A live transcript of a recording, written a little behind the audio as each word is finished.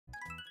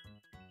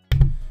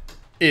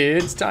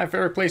It's time for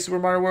Eric Plays Super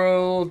Mario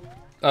World,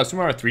 Super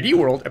Mario 3D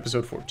World,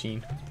 episode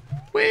 14.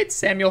 With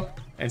Samuel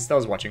and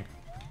Stella's watching.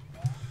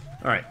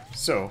 All right,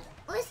 so.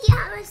 Let's see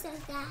how much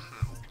stuff that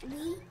has to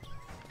be.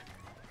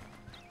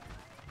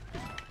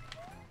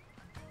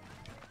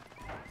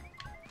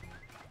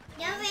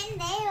 You're in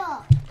there.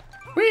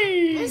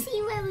 Whee! Let's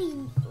see where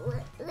we.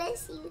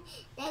 Let's see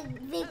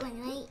that big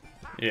one, right?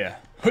 Yeah.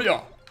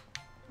 Hoo-yah!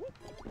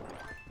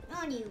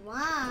 Only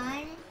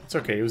one. It's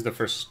okay. It was the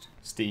first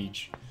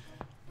stage.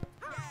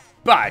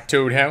 Bye,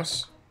 Toad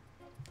House.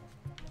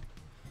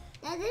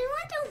 Now, this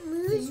one don't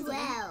move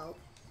well.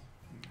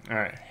 All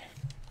right.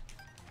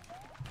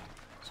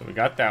 So we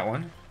got that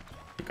one.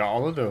 We got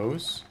all of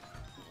those.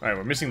 All right,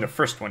 we're missing the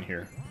first one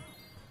here.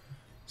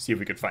 See if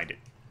we could find it.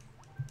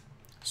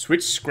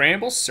 Switch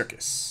Scramble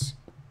Circus.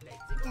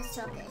 The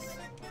circus.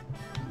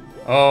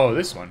 Oh,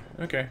 this one.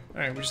 Okay.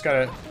 All right, we just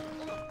gotta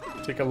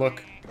take a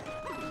look.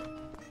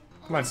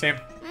 Come on, Sam.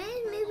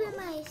 I'm moving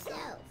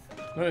myself.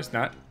 No, it's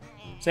not.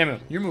 Samuel,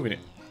 you're moving it.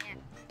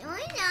 No, I'm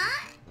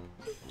not.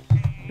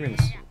 You're in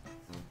this.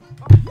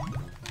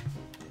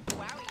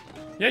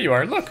 Yeah, you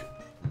are. Look.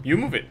 You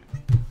move it.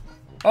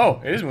 Oh,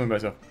 it is moving by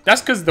itself.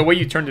 That's because the way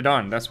you turned it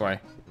on. That's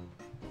why.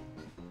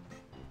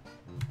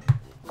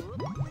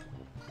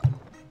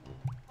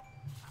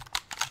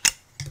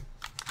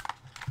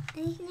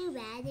 There's no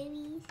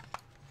batteries.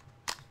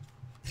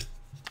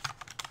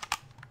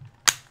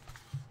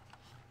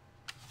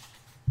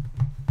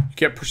 You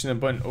kept pushing the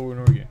button over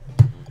and over again.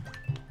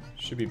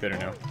 Should be better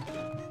now.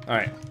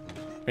 Alright.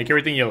 Make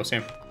everything yellow,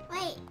 Sam.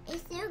 Wait,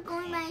 it's still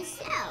going by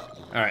itself.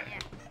 Alright.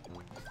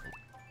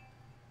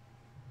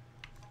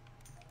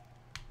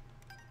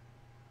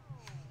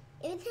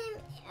 Every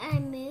time I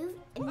move,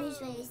 it moves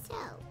by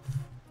itself.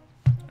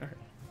 Alright.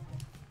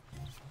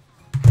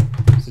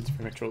 It's a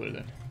different controller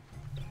then.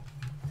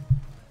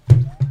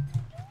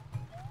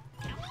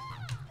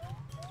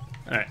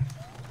 Alright.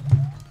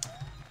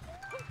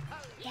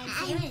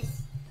 That name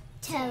is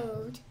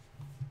Toad.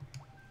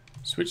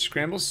 Switch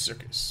Scramble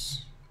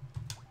Circus.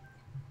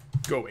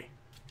 Go away.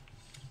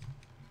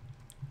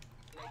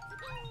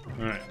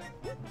 Alright.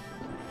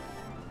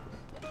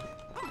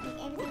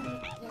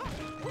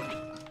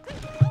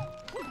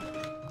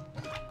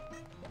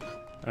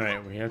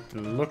 Alright, we have to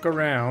look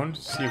around,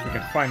 see if we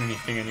can find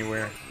anything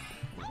anywhere.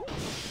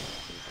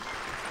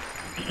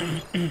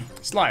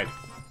 Slide.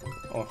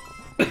 Oh,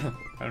 I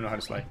don't know how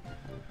to slide.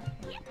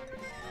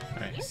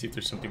 Alright, see if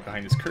there's something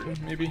behind this curtain,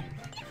 maybe.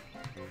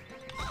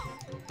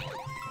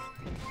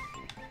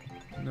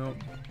 Nope.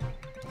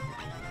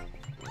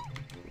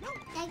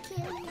 Thank you.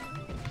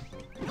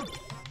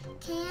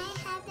 Can I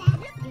have that?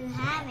 You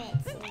have it,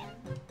 Sam.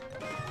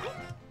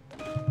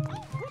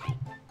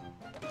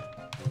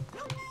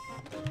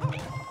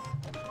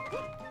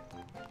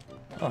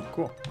 Oh,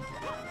 cool.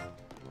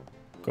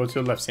 Go to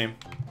the left, Sam.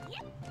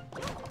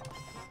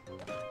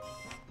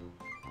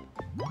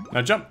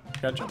 Now jump.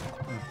 You gotta jump.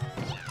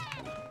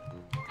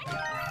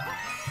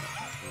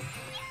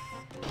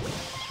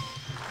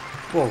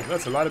 Whoa,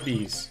 that's a lot of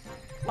bees.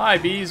 Hi,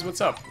 bees.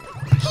 What's up?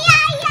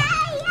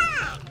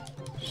 Yeah.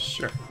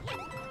 Sure.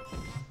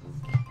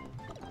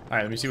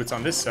 Alright, let me see what's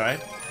on this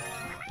side.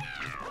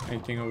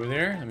 Anything over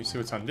there? Let me see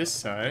what's on this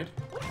side.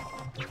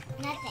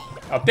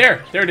 Nothing. Up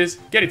there! There it is.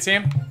 Get it,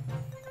 Sam.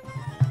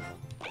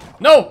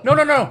 No! No,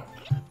 no, no!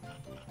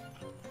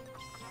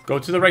 Go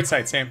to the right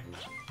side, Sam.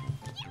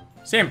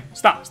 Sam,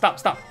 stop, stop,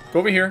 stop. Go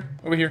over here.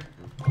 Over here.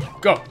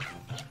 Go.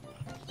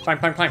 Climb,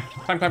 climb, climb.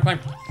 Climb, climb, climb.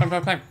 Climb,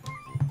 climb, climb.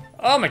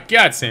 Oh my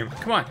god, Sam.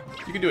 Come on.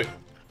 You can do it.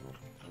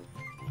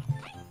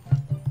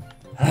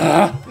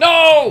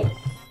 No!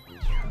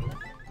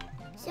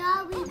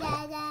 Sorry,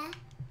 Dada.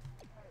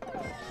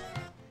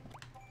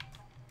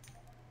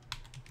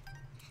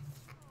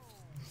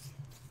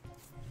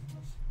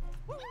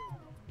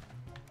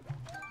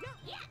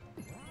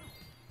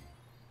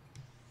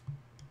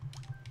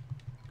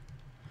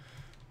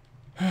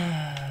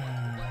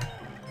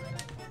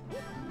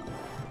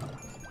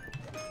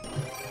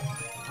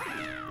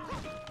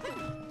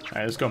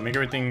 Alright, let's go. Make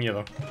everything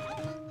yellow.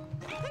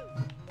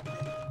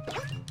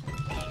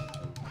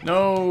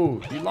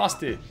 No! You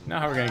lost it. Now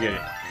how are we gonna get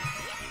it?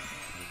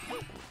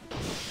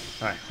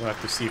 Alright, we'll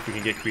have to see if we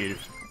can get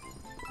creative.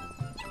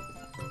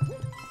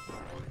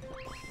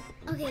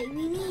 Okay,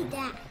 we need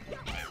that.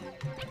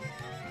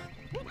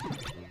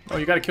 Oh,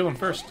 you gotta kill him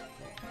first.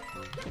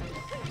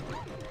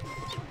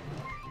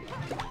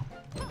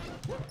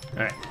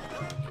 Alright.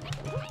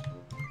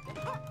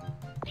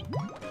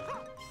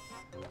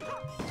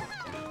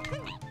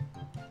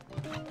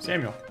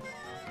 Samuel.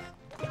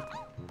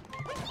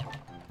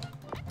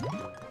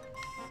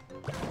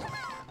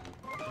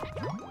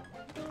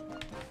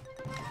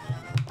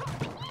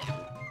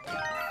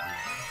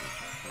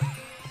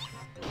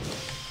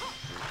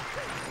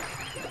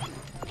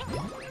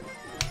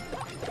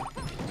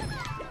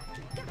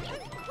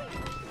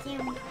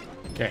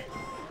 Okay,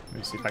 let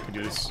me see if I can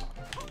do this.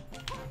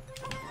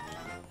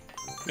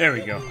 There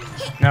we go.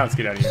 Now let's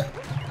get out of here.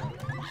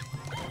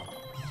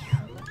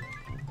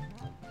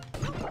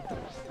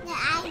 The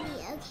ivy,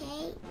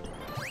 okay?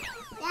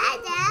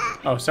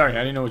 Oh, sorry, I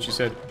didn't know what you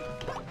said.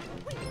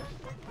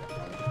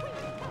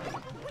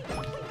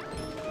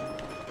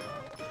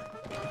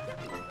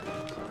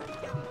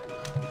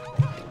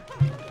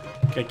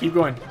 Okay, keep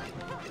going.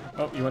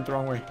 Oh, you went the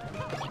wrong way.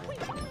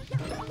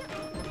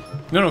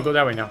 No, no, go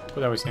that way now.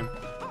 Go that way, Sam.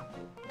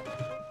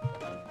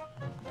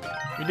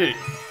 We did it.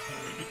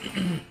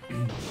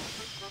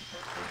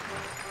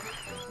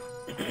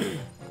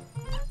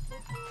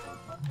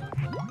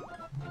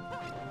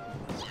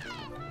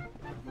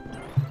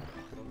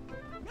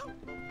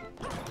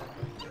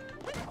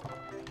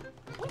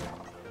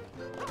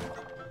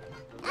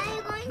 Now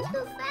you're going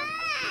too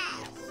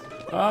fast.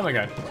 Oh my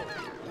god.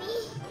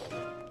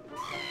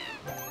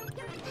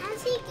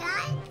 How's he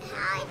got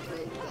high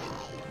today?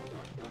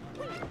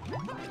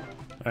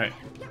 Alright.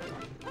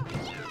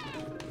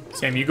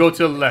 Sam, you go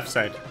to the left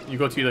side. You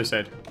go to the other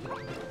side.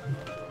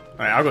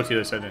 Alright, I'll go to the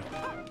other side then.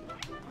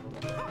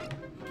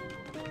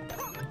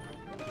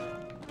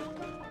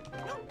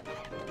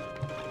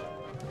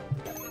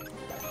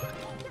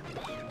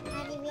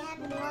 Daddy, we have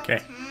more Okay.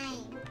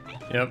 time.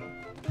 Yep.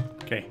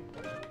 Okay.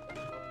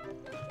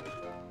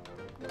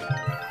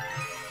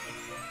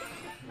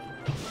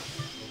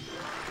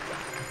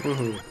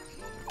 Woohoo.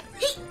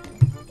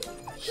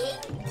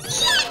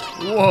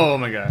 Whoa,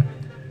 my god.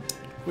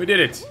 We did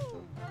it.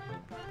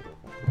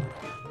 Can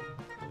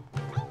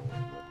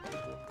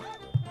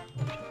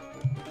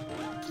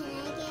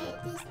I get it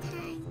this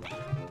time?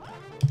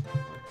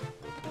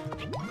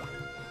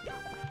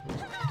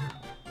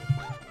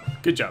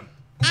 Good job.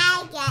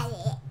 I got it.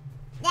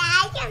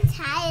 Now I'm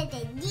tired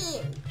than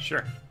you.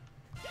 Sure.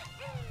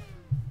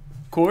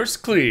 Course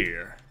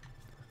clear.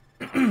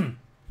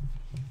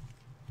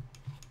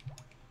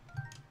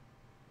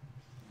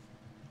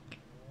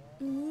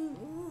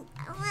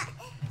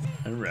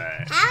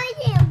 Alright. How is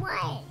it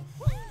what?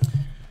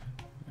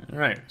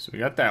 Alright, so we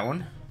got that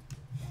one.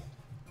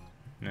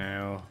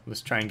 Now,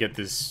 let's try and get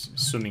this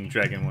swimming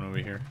dragon one over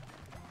here.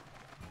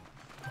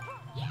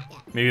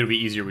 Maybe it'll be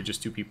easier with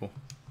just two people.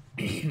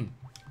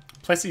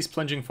 Plessy's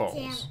Plunging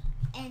Falls.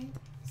 Sam, and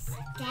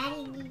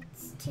Daddy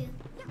needs to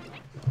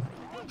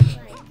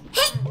control.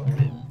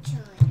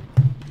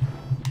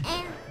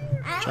 And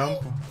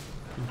Jump.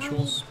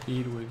 Control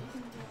speed with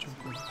jump.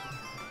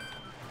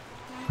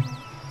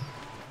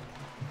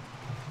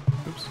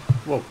 Oops.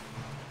 Whoa.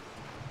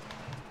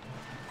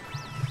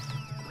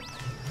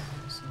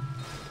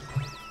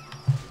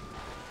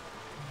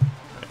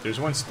 Alright, there's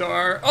one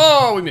star.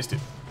 Oh, we missed it.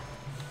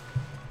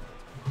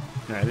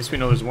 Alright, at least we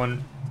know there's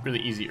one really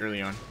easy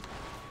early on.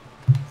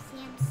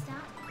 Sam,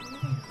 stop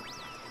moving.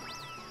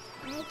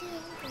 I didn't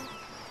go.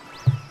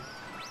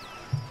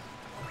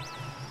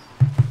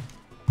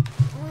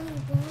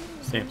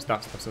 Sam,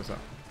 stop, stop, stop, stop.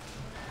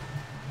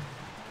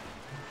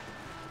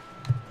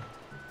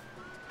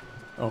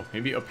 Oh,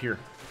 maybe up here.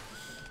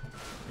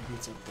 Maybe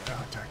it's up there.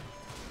 Oh, darn.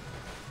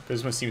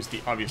 This one seems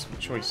the obvious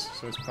choice,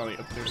 so it's probably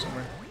up there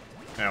somewhere.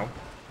 Ow.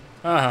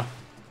 Uh-huh.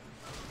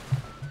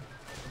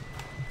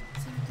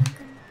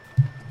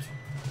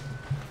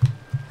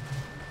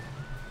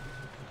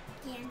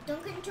 Sam,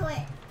 don't control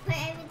it. Put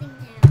everything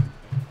down.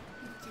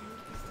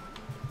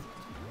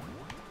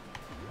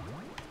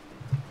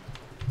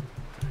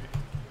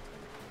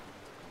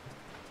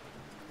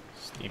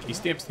 Stampy,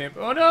 stamp, stamp.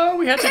 Oh no,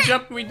 we had to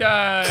jump and we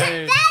died.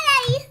 Dad,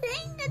 are you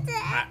saying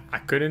that? I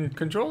couldn't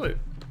control it.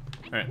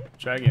 Alright,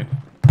 try again.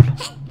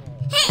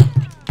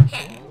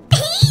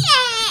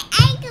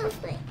 I go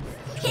first.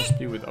 Control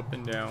speed with up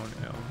and down,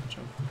 L,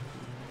 jump.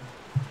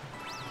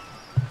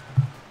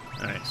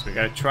 Alright, so we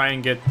gotta try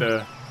and get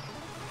the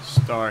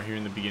star here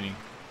in the beginning.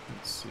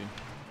 Let's see.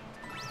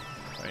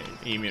 Alright,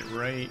 aim it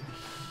right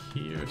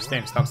here.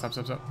 Stamp, stop, stop,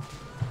 stop, stop.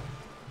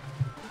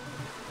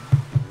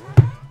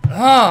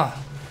 Ah!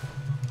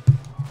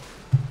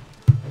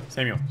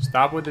 Samuel,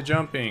 stop with the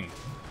jumping.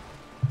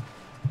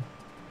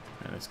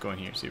 Alright, let's go in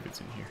here, see if it's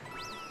in here.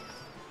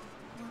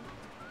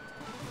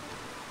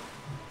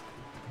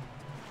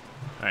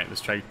 Alright, let's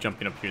try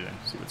jumping up here then.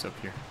 See what's up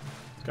here.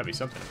 There's gotta be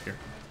something up here.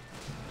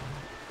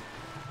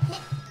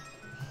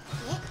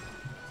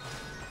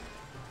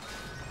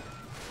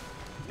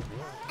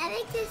 I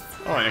like this.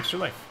 Oh, an extra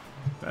life.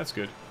 That's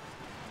good.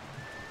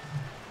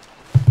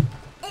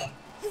 No,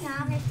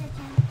 that's the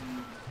jump.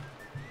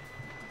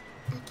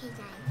 Okay,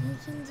 Dad, you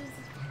can do this.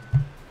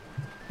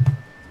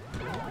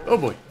 Oh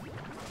boy.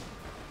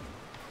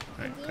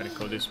 Alright, gotta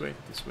go this way,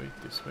 this way,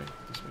 this way,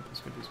 this way,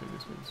 this way, this way,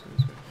 this way, this way,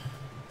 this way.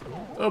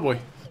 Oh boy.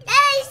 Dad,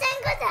 you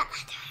didn't go that.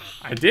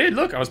 I did,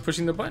 look, I was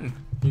pushing the button.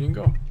 You didn't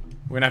go.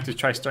 We're gonna have to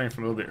try starting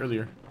from a little bit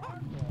earlier.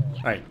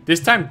 Alright, this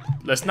time,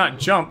 let's not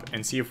jump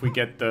and see if we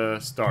get the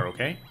star,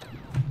 okay?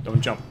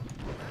 Don't jump.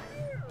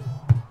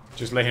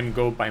 Just let him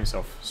go by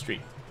himself,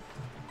 straight.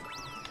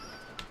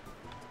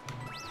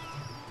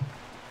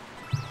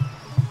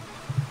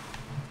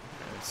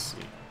 Let's see.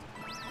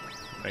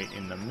 Right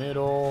in the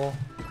middle.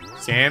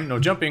 Sam, no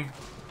jumping.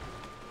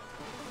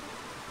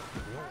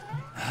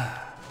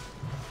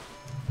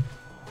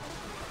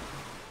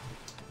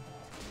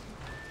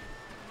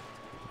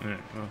 Alright,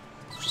 well,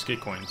 let's just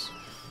get coins.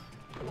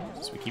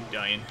 So we keep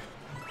dying.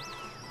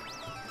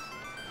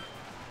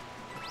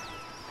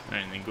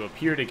 Alright, and then go up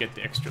here to get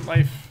the extra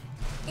life.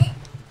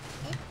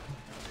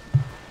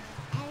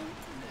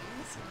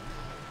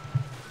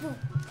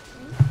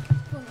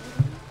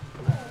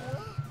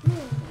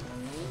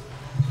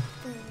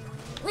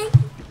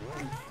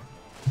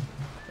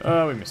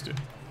 Oh, we missed it.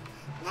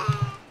 Let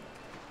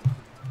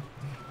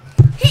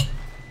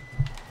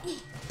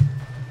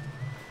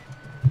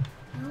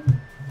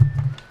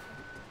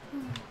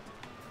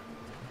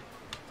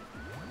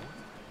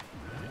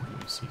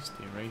me see,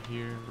 stay right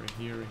here, right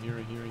here, right here,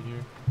 right here, right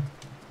here.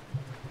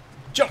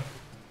 Jump!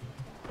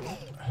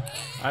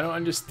 I don't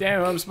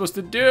understand what I'm supposed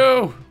to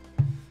do!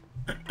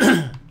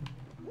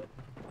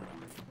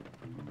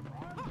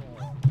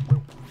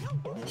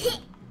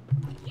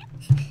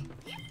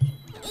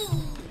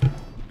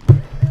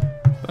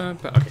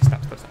 Okay, stop.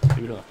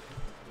 Leave it alone.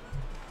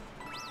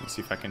 Let's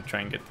see if I can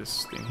try and get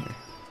this thing here.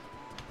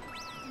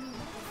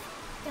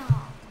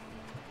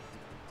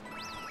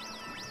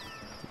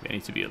 I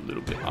need to be a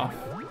little bit off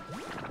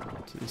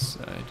to this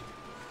side.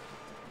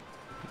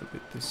 A little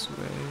bit this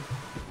way.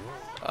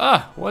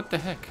 Ah, what the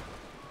heck?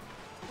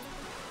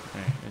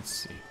 Alright, let's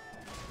see.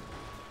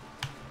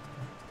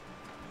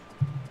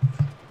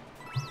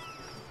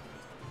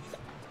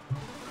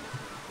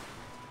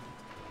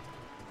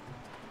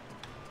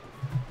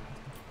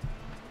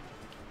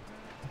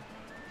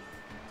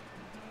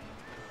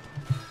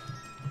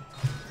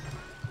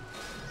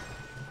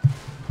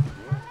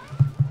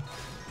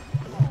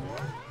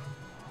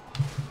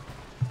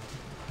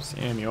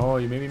 Sammy, oh,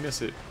 you made me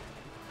miss it.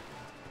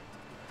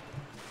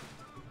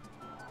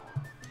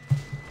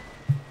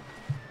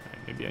 Right,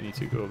 maybe I need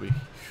to go over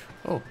here.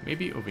 Oh,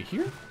 maybe over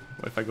here?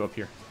 What if I go up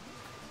here?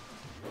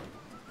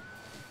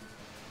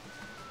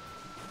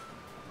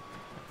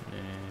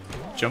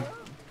 And jump.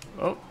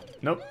 Oh,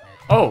 nope.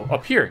 Oh,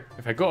 up here.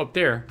 If I go up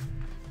there.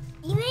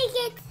 You may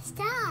get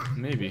stuck.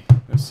 Maybe.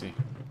 Let's see.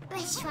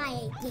 Let's try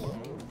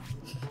again.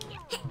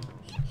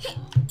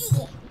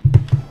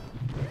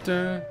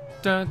 Dun,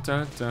 dun,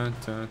 dun, dun,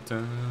 dun,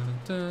 dun,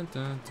 dun,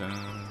 dun, dun.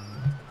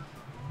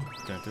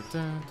 Dun, dun,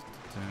 dun,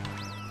 dun.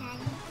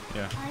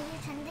 Daddy, Yeah. are you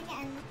trying to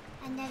get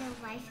another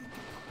wife of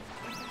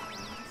the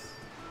glass?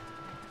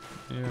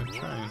 Yeah, I'm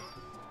trying.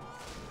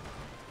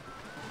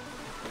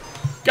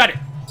 Got it!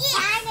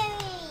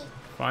 Finally!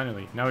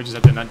 Finally. Now we just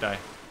have to not die.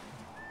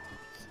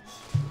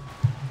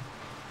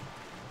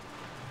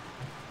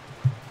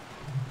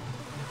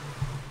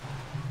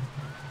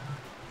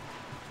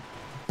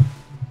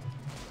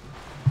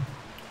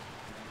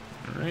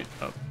 Alright,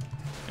 up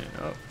and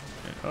up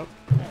and up.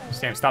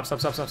 Sam, stop.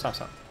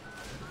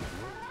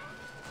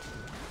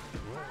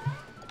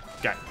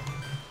 Got it.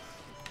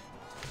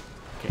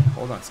 Okay,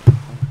 hold on, Sam.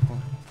 Hold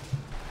on.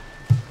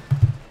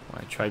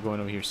 I try going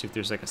over here, see if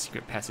there's like a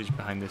secret passage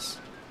behind this.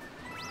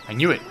 I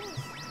knew it!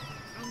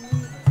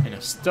 And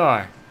a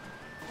star.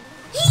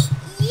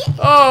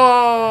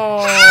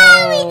 Oh!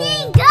 Oh, we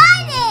didn't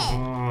got it!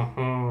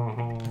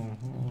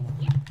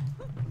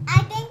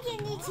 I think you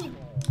need to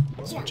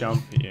jump.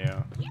 Jump,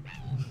 yeah.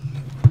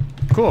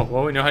 Cool,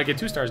 well we know how to get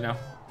 2 stars now.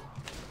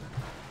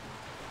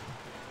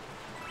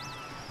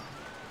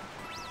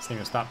 This thing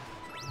will stop.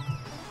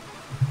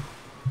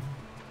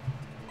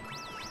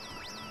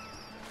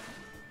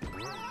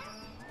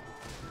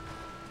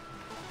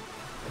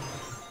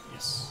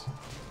 Yes.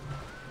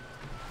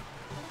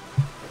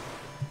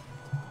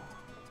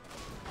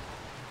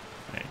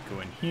 Alright, go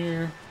in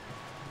here.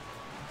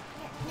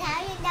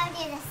 Now you know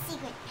there's a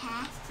secret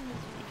passage.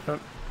 Oh,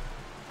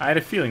 I had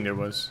a feeling there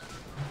was.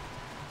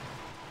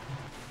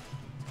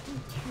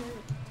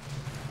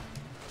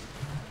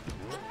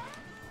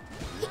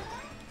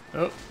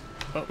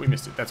 Oh, we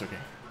missed it. That's okay.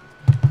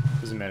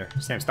 Doesn't matter.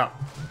 Sam,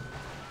 stop.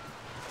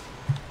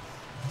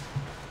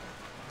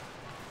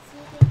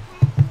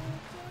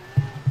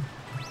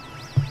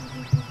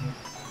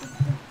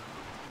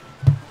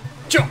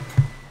 Jump!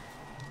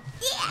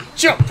 Yeah.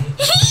 Jump!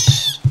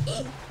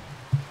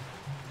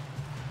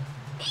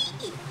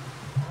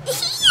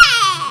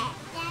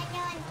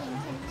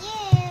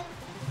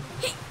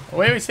 Oh,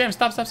 wait, Sam,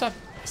 stop. I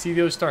see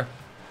the other star.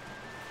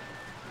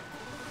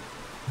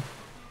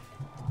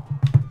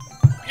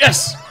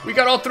 Yes! We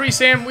got all 3,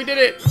 Sam. We did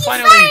it.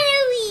 Finally.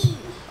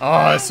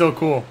 Oh, that's so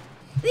cool.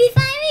 We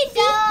finally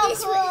beat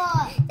this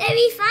one. Then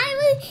we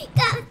finally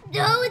got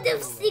through the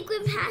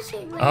secret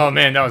passageway. Oh,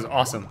 man, that was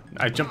awesome.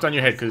 I jumped on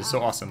your head because it's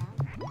so awesome.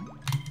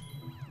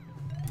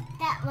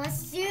 That was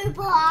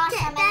super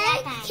awesome.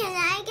 Can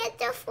I get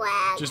the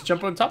flag? Just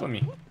jump on top of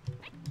me.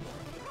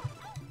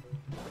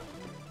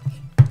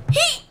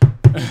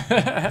 I'm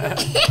gonna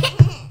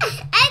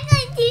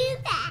do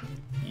that.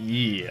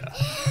 Yeah.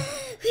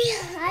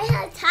 I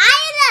am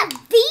tired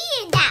of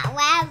being that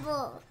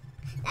level.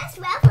 That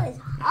level is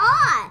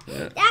hard.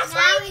 Yeah. That's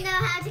why we know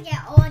how to get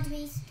all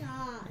 3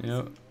 stars.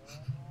 Yep.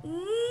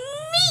 Me.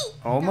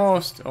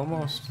 Almost.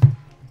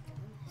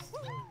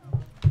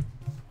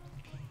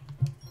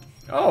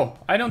 Oh,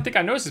 I don't think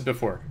I noticed this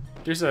before.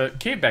 There's a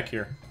cave back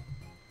here.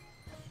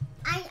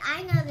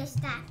 I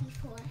noticed that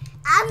before.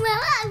 I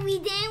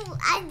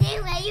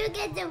didn't let you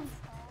get the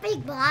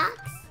big box.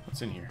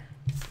 What's in here?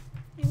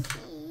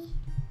 Okay.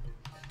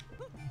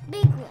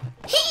 big one.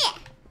 Here!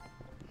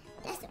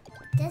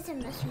 That's a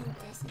mushroom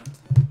descent.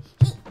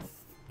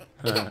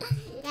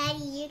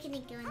 Daddy, you're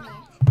gonna go in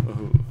there.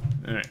 Ooh.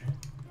 Alright.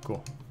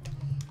 Cool.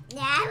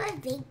 That was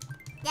big.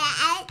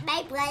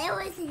 My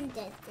brother was in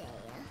this area.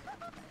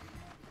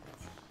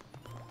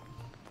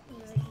 We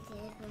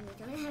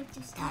don't have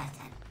to start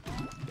that.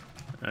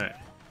 Alright.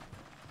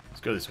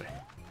 Let's go this way.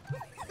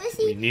 Let's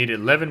We see. need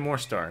 11 more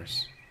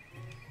stars.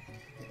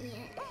 Yeah.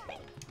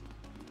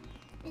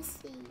 Let's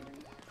see.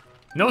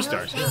 No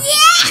stars.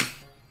 Yeah!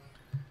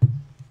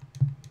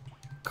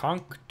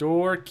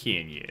 Conch-Door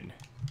Canyon.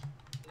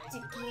 It's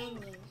a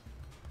canyon.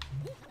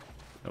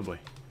 Oh boy.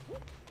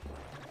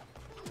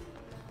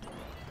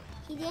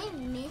 He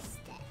didn't miss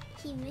that.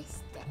 He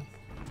missed that.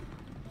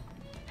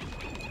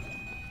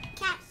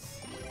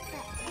 Catch.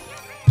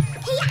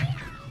 Hiya!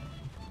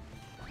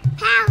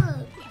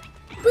 Power.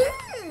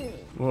 Boom!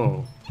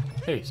 Whoa.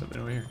 Hey,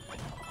 something over here.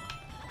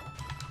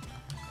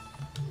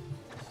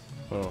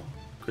 Whoa.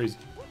 Crazy.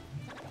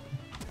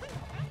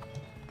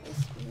 This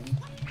one.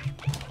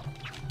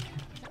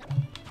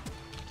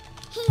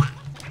 Hiya!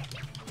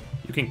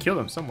 You can kill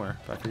them somewhere,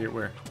 but I forget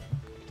where.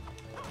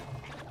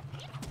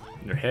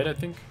 In their head, I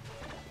think.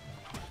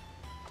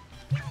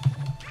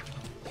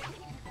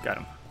 Got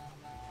him.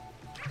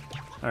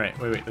 Alright,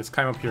 wait. Let's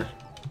climb up here.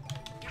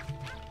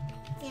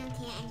 Down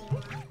here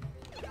anymore.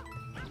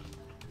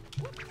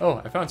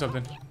 Oh, I found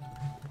something.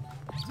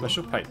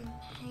 Special pipe.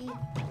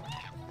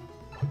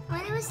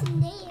 What was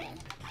in there?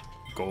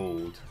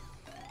 Gold.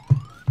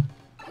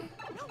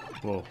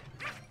 Whoa.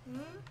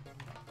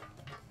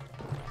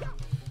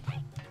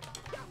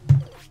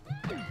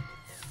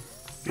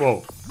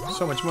 Whoa.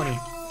 So much money.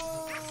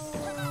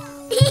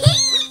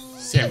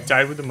 Sam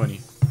died with the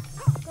money.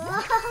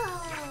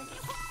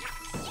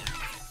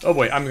 Oh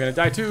boy, I'm gonna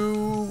die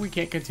too. We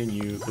can't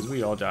continue because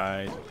we all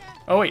died.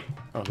 Oh wait.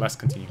 Oh, let's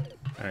continue.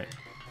 Alright.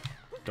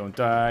 Don't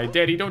die.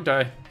 Daddy, don't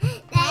die.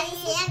 Daddy,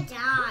 Sam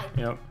died.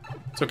 Yep.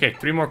 It's okay.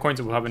 3 more coins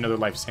and we'll have another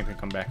life. Sam can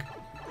come back.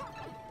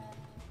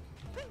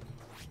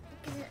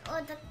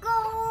 All the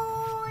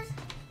gold.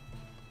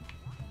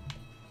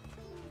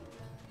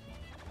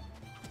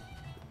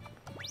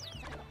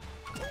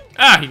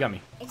 Ah, he got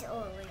me. It's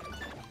all around.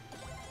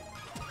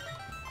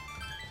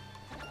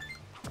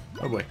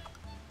 Oh boy.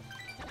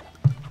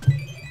 Sam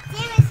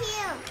is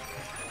here.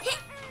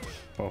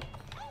 Oh.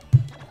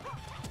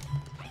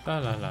 La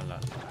la la la.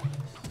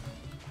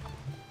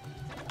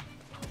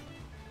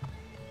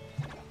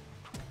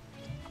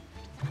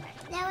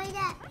 Now we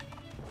got.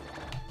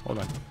 Hold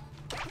on.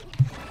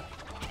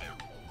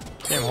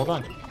 Sam, hold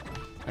on.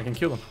 I can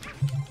kill him.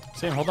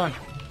 Sam, hold on.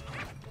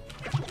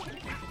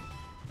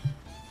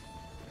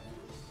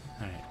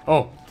 Alright.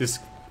 Oh, this.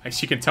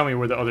 She can tell me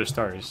where the other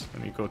star is.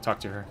 Let me go talk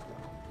to her.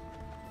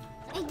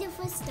 Like the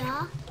first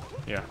star.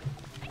 Yeah.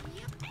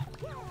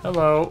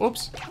 Hello.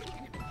 Oops.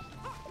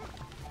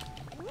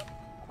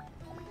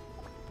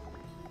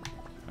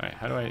 Alright,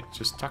 how do I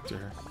just talk to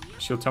her?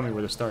 She'll tell me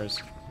where the star is.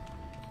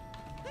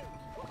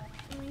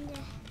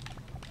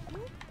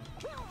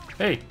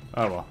 Hey!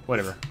 Oh well,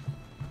 whatever.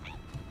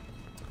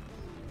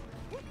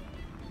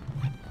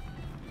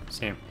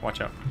 Sam,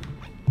 watch out.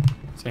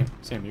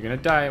 Sam, you're gonna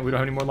die. We don't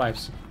have any more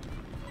lives.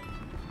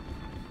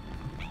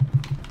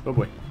 Oh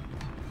boy.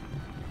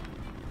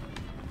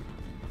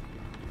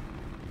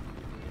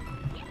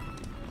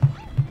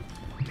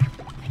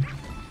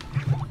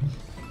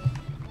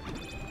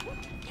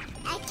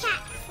 I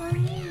can't for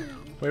me.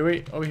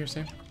 Wait, over here,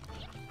 Sam.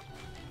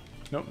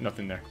 Nope,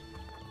 nothing there.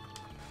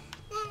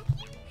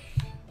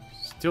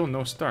 Still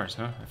no stars,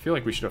 huh? I feel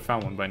like we should have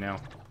found one by now.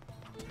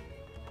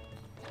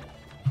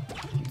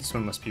 This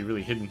one must be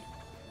really hidden.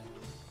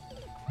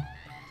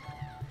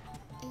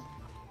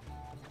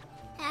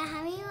 How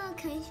many more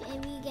coins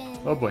should we get?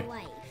 Oh, boy.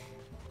 Wife?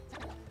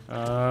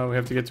 We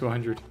have to get to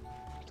 100.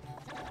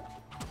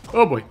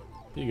 Oh boy,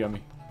 you got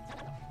me.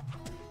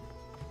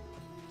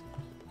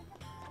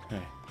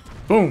 Okay.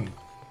 Boom.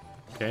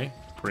 Okay,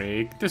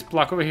 break this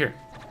block over here.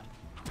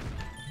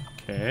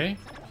 Okay.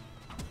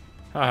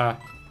 Haha.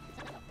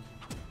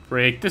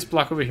 Break this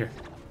block over here.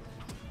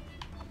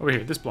 Over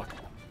here, this block.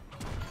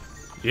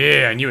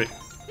 Yeah, I knew it.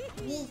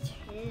 Me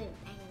too.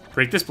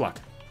 Break this block.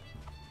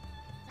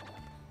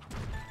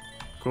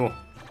 Cool.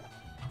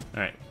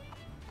 Alright.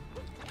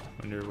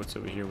 Wonder what's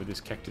over here with this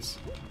cactus.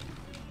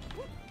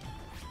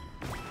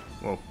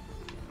 Whoa.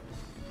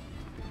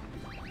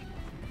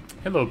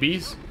 Hello,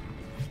 bees.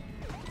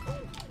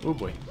 Oh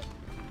boy.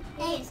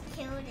 They just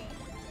killed it.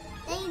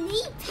 They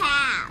need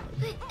pow.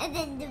 And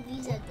then the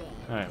bees are there.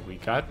 Alright, we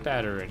got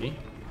that already.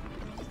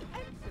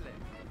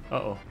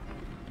 Uh-oh.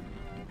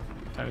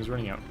 Time is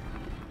running out.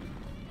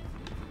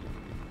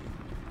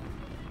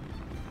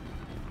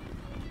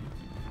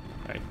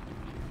 I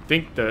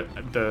think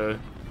the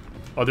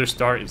other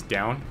star is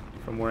down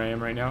from where I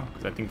am right now,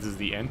 because I think this is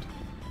the end.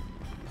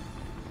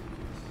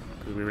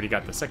 Because we already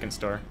got the second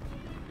star.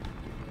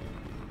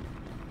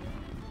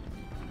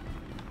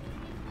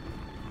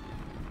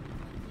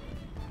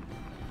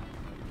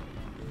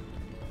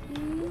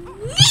 No!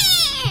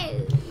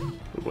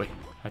 Oh boy,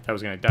 I thought I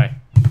was gonna die.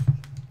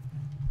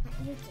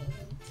 You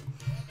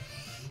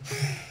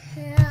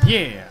didn't.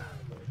 Yeah.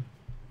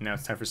 Now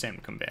it's time for Sam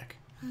to come back.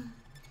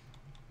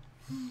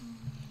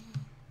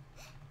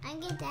 I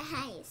get the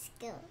highest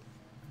skill.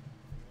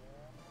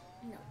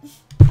 No.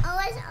 Oh,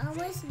 was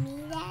almost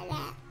me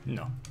that.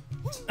 No.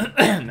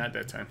 Not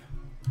that time.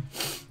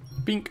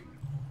 Bink.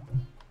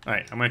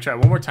 Alright, I'm gonna try it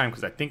one more time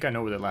because I think I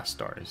know where the last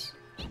star is.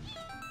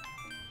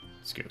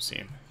 Let's go,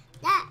 Sam.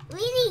 That we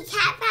need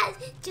Cat Pass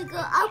to go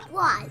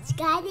upwards.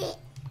 Got it?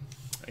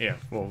 Yeah,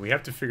 well, we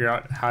have to figure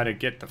out how to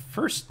get the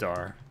first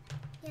star.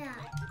 Yeah.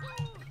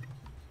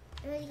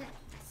 We got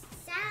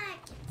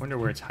second. Wonder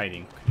where it's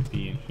hiding. Could it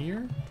be in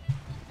here?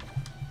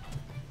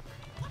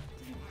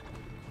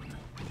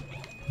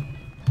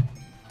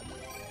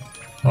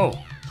 Oh,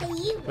 Hey,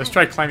 you let's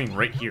try climbing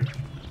right here.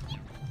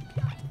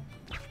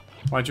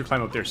 Why don't you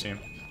climb up there, Sam?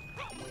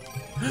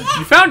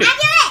 You found it! I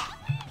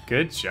do it!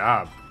 Good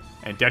job.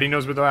 And Daddy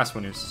knows where the last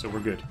one is, so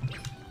we're good.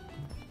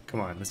 Come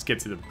on, let's get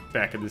to the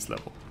back of this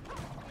level.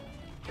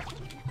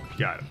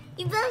 Got him.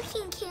 You both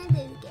can kill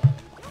this game.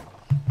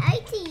 I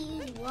like to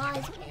use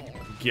walls better.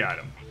 Got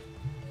him.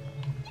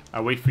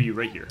 I'll wait for you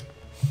right here.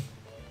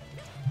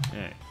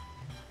 Alright.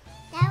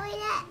 That way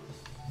that.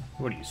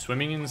 What are you,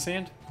 swimming in the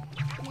sand?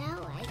 No,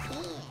 I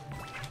can't.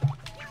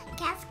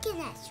 Cats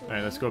cannot swim.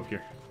 Alright, let's go up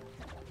here.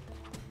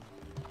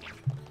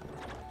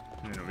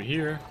 And then over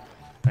here.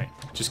 Alright,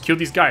 just kill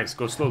these guys.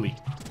 Go slowly.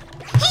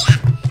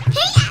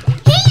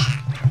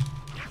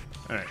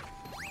 Alright,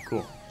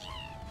 cool.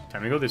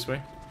 Time to go this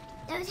way.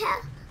 Don't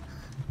tell.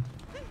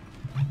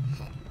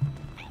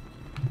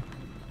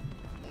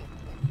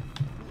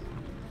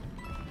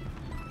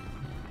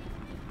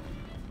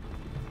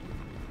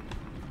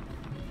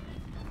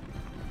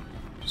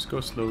 Just go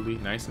slowly,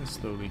 nice and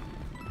slowly.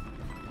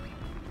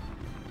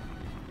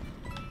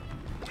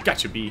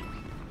 Gotcha, bee.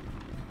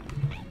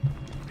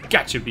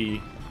 Gotcha,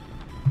 bee.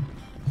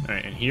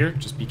 Alright, and here,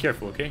 just be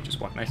careful, okay? Just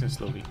walk nice and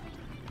slowly.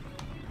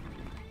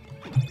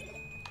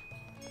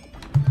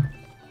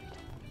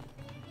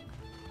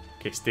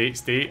 Okay,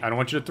 stay. I don't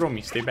want you to throw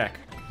me. Stay back.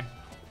 Okay.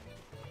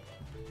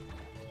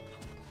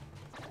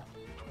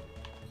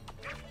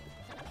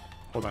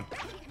 Hold on.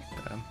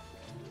 Got him.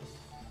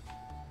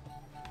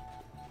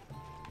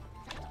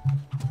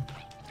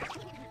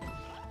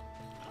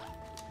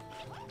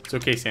 It's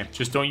okay, Sam.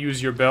 Just don't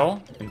use your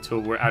bell until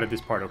we're out of this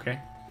part, okay?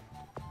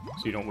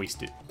 So you don't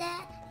waste it.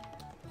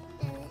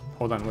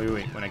 Hold on,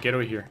 wait. When I get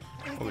over here.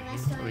 Over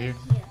here.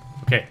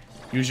 Okay,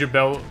 use your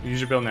bell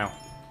now.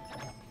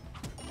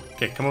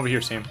 Okay, come over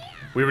here, Sam.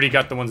 We already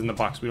got the ones in the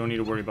box. We don't need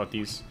to worry about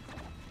these.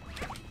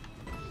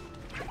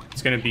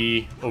 It's gonna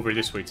be over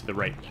this way, to the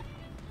right.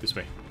 This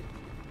way.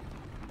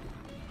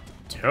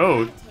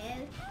 Toad?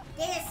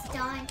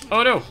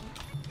 Oh no!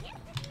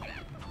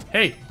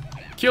 Hey!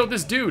 Kill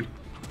this dude!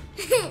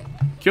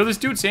 Kill this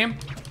dude, Sam!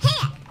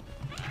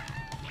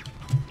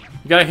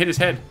 You gotta hit his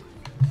head.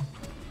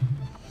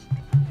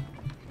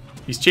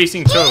 He's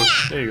chasing Toad.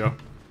 There you go.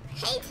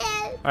 Hey,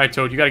 Toad. Alright,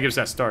 Toad, you gotta give us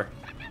that star.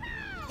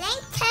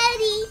 Thanks,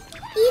 Toadie.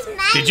 He's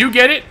mine. Did you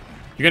get it?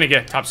 You're gonna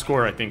get top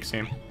score, I think,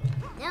 Sam.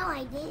 No,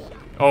 I didn't.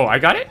 Oh, I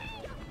got it?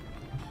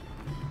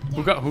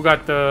 Who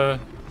got the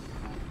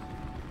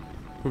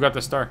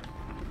star?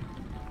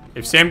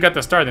 If Sam got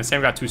the star, then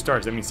Sam got 2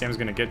 stars. That means Sam's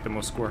gonna get the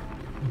most score.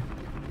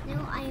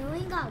 No, I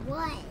only got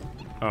 1.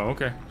 Oh,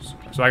 okay.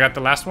 So I got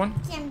the last one?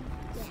 Sam,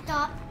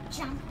 stop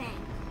jumping.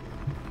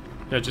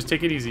 Yeah, just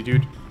take it easy,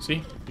 dude.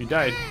 See? You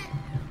died.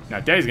 Now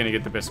Daddy's gonna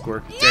get the best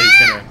score. Daddy's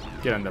gonna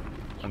get on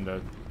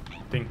the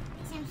thing.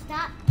 Sam,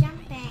 stop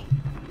jumping.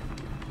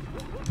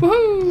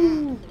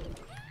 Woohoo!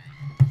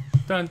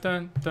 Dun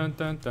dun dun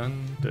dun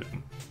dun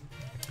dun.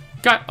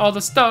 Got all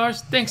the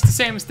stars thanks to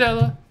Sam and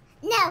Stella.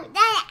 No,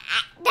 that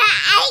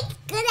I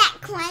good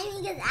at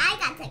climbing because I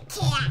got the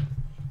cat.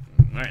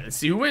 Alright, let's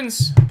see who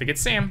wins. I think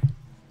it's Sam.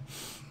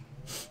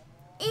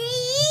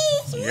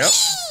 It's Yep.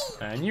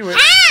 me. I knew it.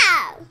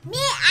 Ow! Me,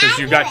 Because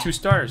I you did got it. 2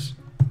 stars.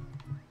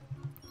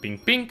 Bing,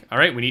 bing.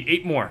 Alright, we need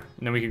 8 more.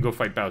 And then we can go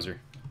fight Bowser.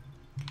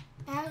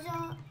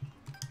 Bowser.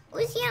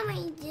 Let's see how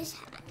many this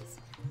has.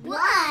 1.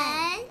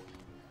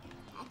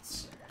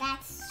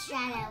 That's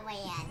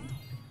Shadowland.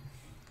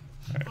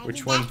 Alright,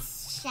 which one?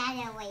 That's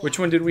Shadowland. Which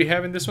one did we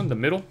have in this one? The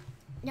middle?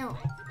 No,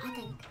 I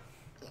think.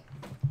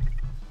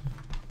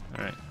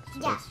 Alright.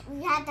 Yeah,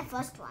 we had the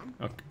first one.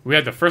 Okay. We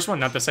had the first one,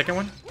 not the second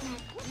one?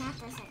 Not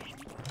the second.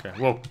 Okay,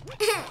 whoa.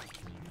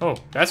 Oh,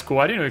 that's cool.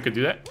 I didn't know you could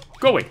do that.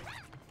 Go away.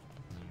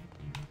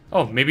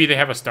 Oh, maybe they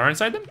have a star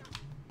inside them?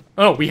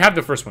 Oh, we have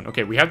the first one.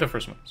 Okay, we have the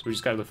first one. So we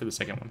just gotta look for the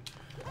second one.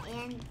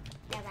 And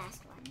the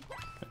last one.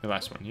 The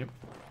last one, yep.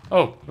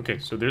 Oh, okay,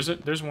 so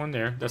there's one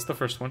there. That's the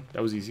first one.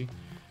 That was easy.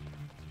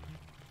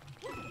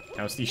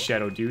 Now it's these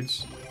shadow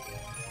dudes.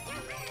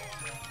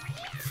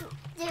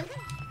 Dude.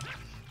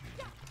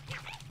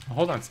 Oh,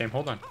 hold on, Sam,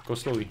 hold on. Go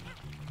slowly.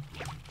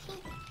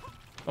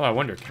 Oh, I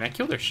wonder, can I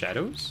kill their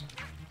shadows?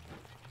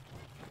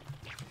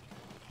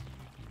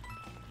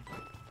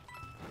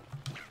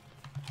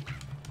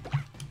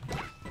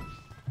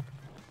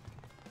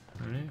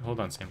 Alright, hold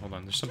on, Sam, hold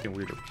on. There's something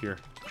weird up here.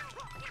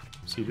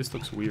 See, this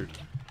looks weird.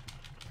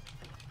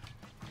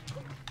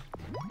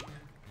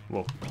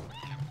 Whoa.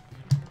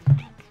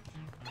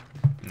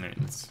 Alright,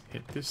 let's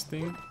hit this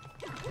thing.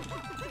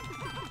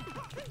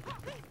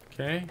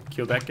 Okay,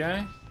 kill that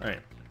guy.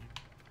 Alright.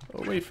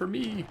 Oh, wait for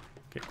me.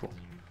 Okay, cool.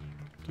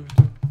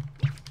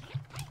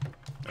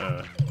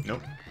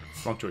 Nope.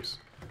 Wrong choice.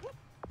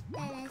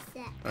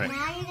 Alright.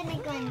 Now you're gonna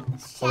go in Hold on,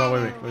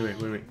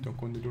 Shadowland. wait. Don't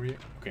go in the door yet.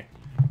 Okay.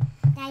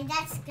 Now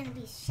that's gonna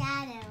be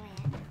Shadowland.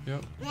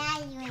 Yep. Now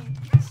you're in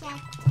Shadowland.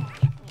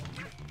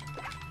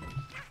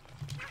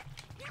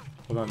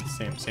 Hold on,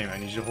 Sam. I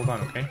need you to hold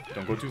on, okay?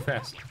 Don't go too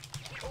fast.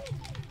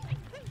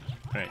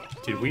 Alright.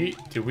 Did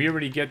we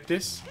already get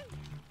this?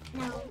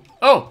 No.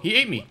 Oh, he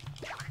ate me.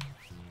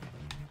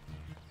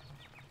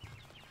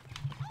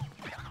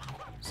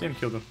 Sam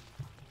killed him.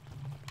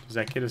 Does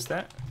that get us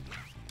that?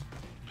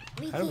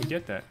 How do we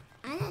get that?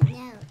 I don't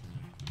know.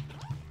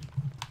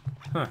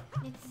 Huh.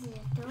 This is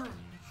a door.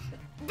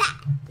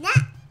 Not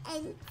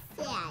in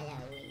Shadowland.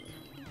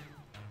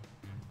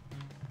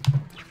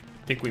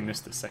 I think we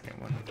missed the second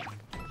one.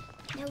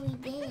 No, we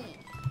didn't.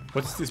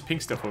 What's this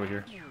pink stuff over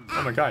here?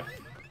 Oh my god.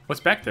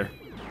 What's back there?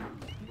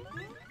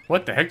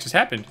 What the heck just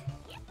happened?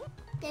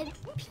 The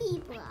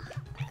people.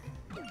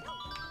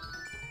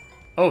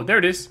 Oh, there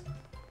it is.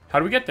 How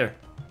do we get there?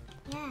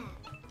 Yeah.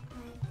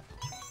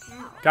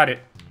 No. Got it.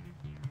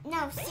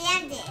 No,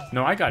 Sam did.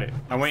 No, I got it.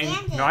 I went in.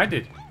 Sam did. No, I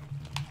did.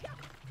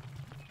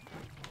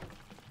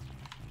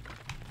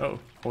 Oh,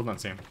 hold on,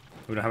 Sam.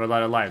 We don't have a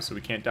lot of lives, so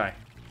we can't die.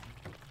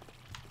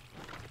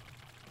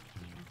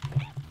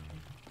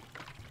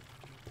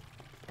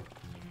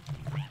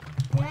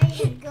 Where are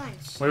you going?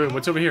 Wait,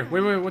 what's over here?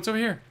 Wait, what's over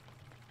here?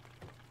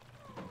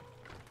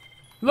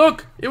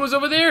 Look! It was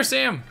over there,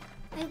 Sam!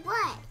 Wait,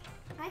 what?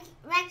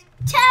 Right,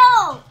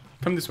 two!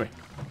 Come this way.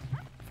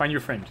 Find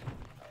your friend.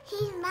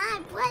 He's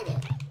my brother.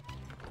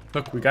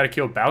 Look, we gotta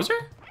kill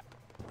Bowser?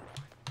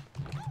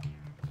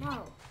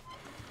 No.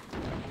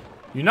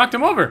 You knocked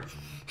him over!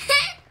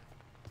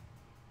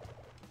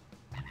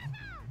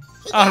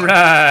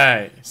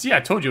 Alright! See,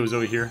 I told you it was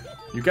over here.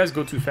 You guys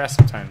go too fast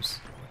sometimes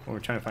when we're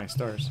trying to find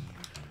stars.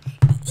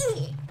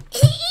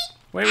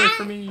 Wait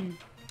for me.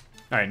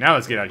 Alright, now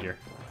let's get out of here.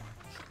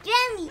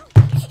 Jeremy.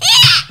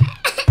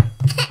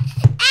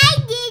 I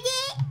did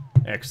it.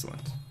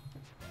 Excellent.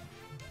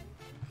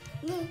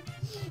 No.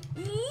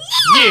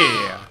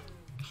 Yeah!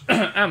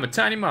 I'm a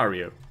tiny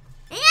Mario.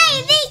 And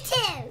I'm a big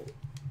two.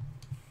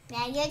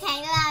 Now you're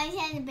tiny Mario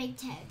and a big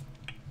two.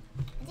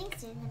 I think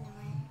so.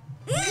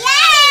 Yes!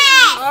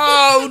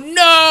 Oh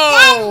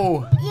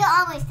no! You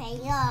almost say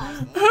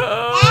yours.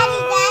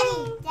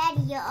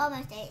 Daddy, you're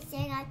almost there. So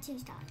not 2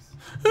 stars.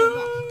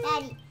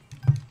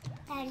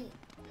 Daddy,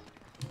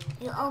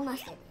 you're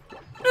almost there.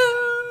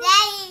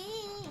 Daddy,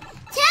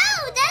 2.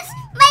 That's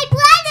my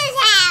brother's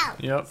house.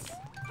 Yep.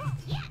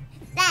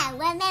 Now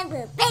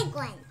remember, big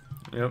one.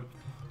 Yep.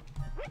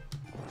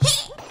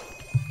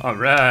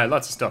 Alright,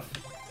 lots of stuff.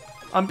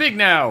 I'm big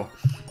now.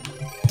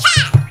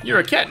 Cat. You're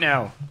a cat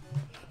now.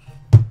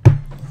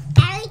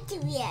 I like to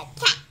be a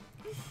cat.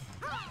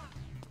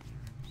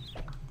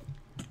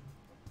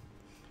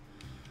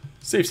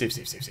 Save. Then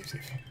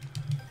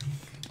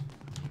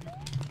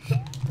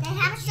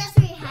how much stress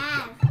do we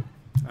have?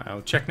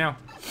 I'll check now.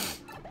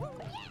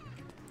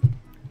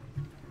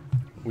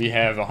 We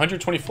have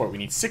 124. We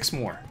need 6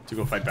 more to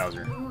go fight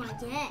Bowser. Oh, I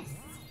guess.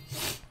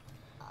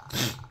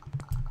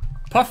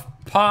 Puff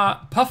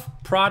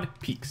Prod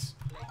Peaks.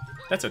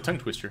 That's a tongue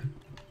twister.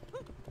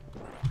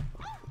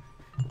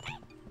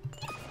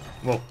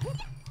 Whoa.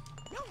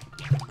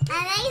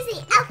 I say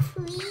up,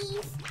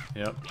 please.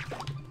 Yep.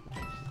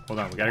 Hold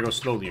on, we gotta go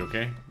slowly,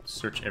 okay?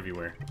 Search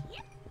everywhere.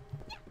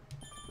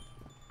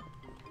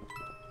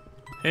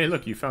 Hey,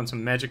 look, you found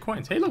some magic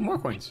coins. Hey, look, more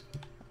coins.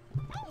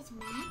 It's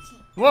magic.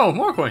 Whoa,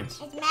 more coins.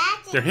 It's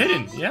magic. They're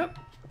hidden, Daddy. yep.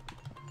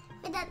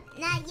 But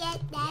not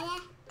yet,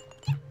 Dada.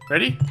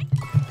 Ready?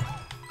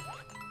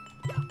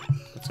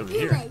 What's over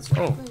here?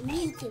 Oh,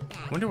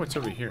 wonder what's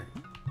over here.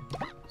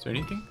 Is there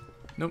anything?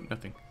 Nope,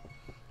 nothing.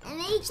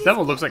 This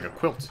level looks like a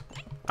quilt.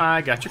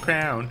 I got your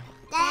crown.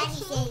 Daddy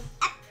says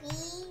up,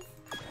 please.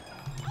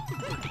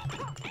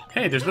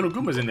 Hey, there's little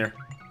Goombas in there.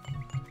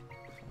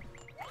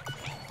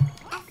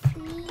 Up,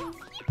 please.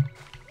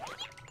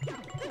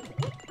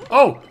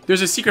 Oh,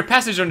 there's a secret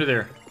passage under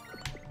there.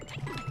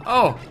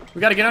 Oh, we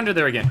gotta get under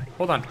there again.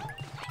 Hold on.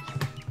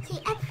 Say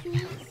up,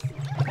 please.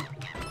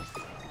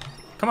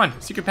 Come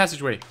on, secret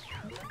passageway.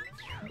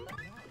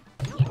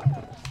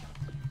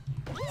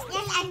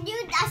 Yes, I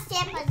knew the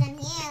step was in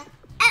here.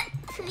 Up,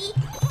 please.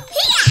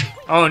 Here.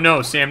 Oh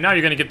no, Sam, now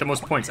you're gonna get the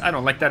most points. I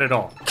don't like that at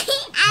all.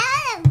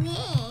 I don't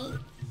know.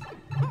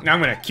 Now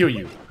I'm gonna kill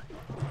you.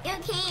 You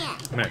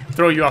can't. I'm gonna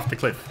throw you off the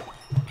cliff.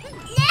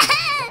 No.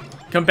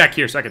 Come back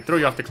here so I can throw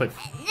you off the cliff.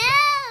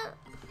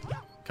 No.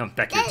 Come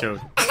back here,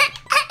 Toad.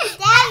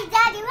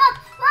 Daddy, look.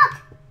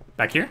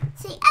 Back here?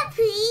 Say up,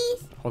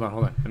 please. Hold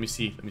on. Let me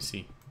see.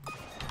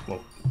 Whoa.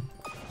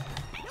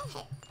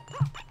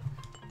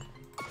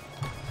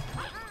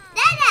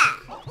 Dada.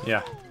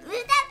 Yeah.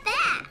 Move that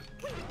back.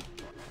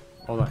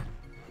 Hold on.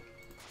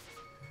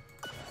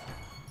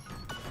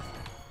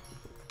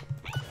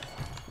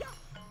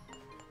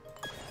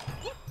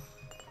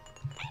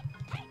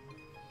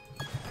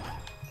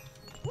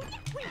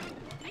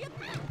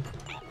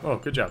 Oh,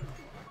 good job.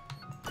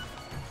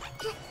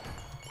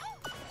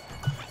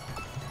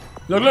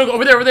 Look, look,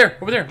 over there, over there,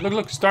 over there. Look,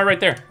 look, star right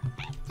there.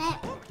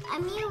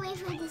 I'm here waiting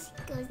for this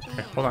goes there.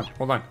 Okay, hold on,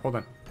 hold on, hold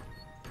on.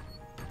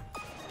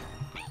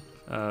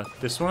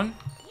 This one.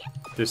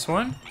 This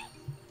one.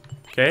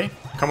 Okay,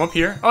 come up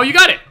here. Oh, you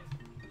got it!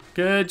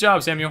 Good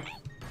job, Samuel.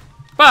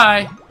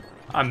 Bye!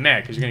 I'm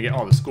mad because you're going to get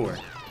all the score.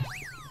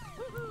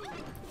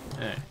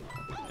 Alright,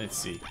 let's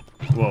see.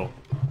 Whoa.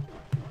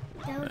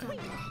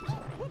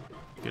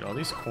 Get all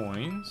these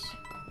coins.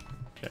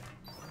 Okay.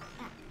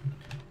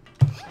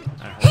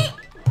 Alright,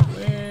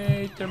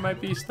 wait, there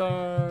might be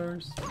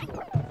stars.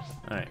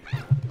 Alright.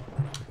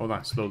 Hold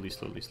on, slowly,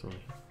 slowly, slowly.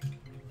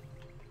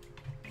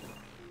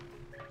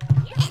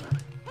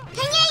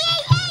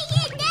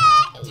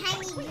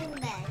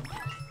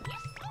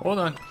 Hold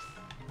on.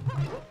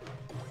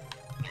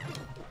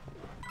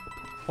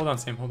 Hold on,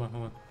 Sam. Hold on,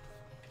 hold on.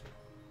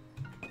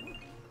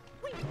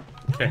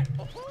 Okay.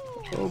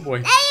 Oh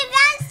boy.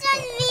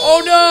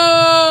 Oh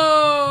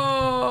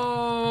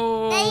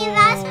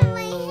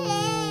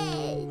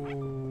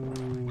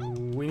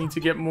no! We need to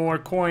get more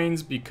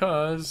coins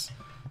because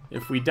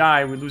if we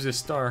die, we lose a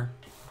star.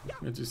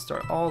 We have to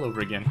start all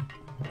over again.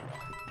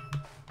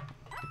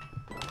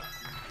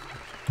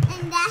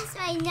 And that's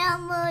why no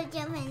more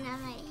jumping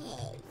on my head.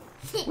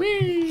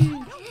 Whee!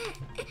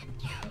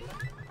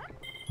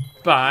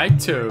 Bye,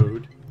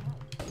 Toad.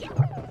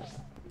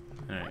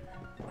 Alright.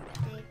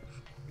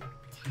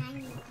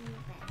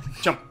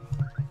 Jump.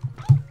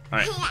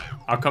 Alright.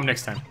 I'll come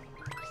next time.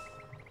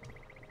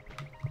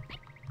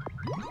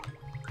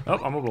 Oh,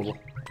 I'm a bubble.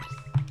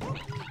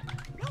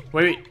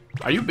 Wait, wait.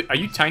 Are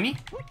you tiny?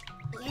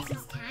 Yes,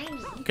 it's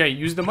tiny. Okay,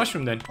 use the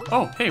mushroom then.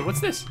 Oh, hey,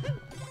 what's this?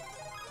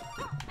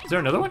 Is there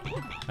another one?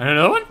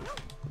 Another one?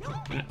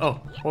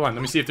 Oh, hold on.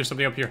 Let me see if there's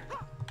something up here.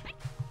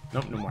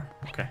 Nope, no more.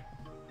 Okay.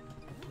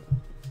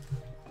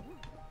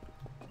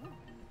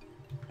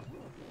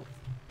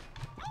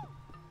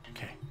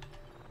 Okay.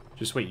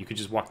 Just wait. You could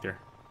just walk there.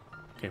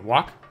 Okay,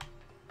 walk.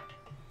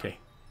 Okay.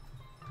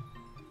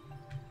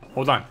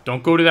 Hold on.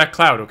 Don't go to that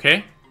cloud,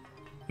 okay?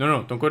 No,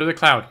 no, don't go to the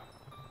cloud.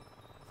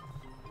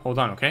 Hold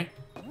on, okay?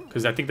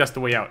 Because I think that's the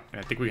way out. And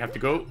I think we have to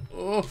go.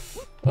 Oh,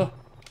 oh.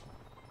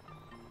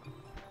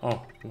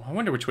 Oh, well, I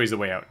wonder which way is the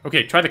way out.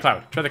 Okay, try the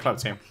cloud. Try the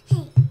cloud, Sam.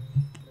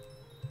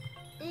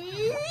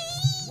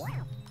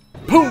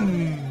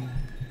 Boom!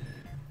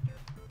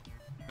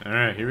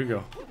 Alright, here we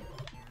go.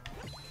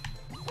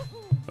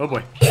 Oh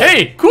boy.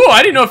 Hey, cool!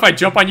 I didn't know if I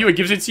jump on you, it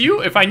gives it to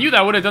you. If I knew that,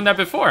 I would have done that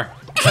before.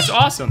 That's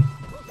awesome.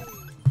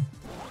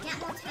 Got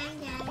more time,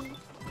 Daddy.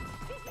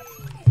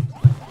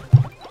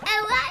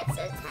 I want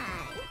some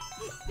time.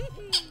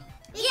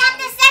 We got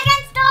the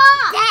second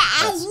star! Dad,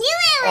 I knew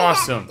it was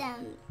awesome. up there.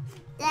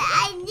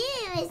 I knew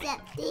it was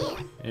up there.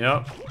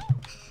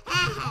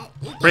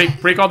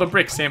 Yep. Break all the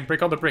bricks, Sam.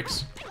 Break all the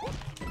bricks.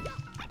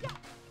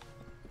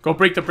 Go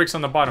break the bricks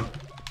on the bottom.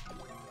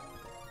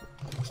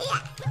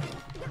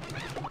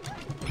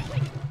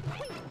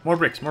 More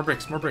bricks, more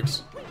bricks, more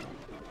bricks.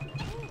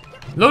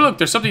 Look, look,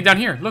 there's something down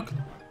here. Look.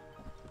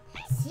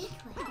 Secret.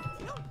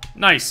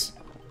 Nice.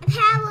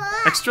 Power.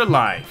 Extra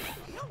life.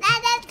 Now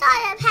that's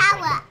called a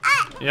power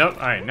up. Yep.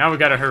 All right, now we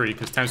gotta hurry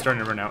because time's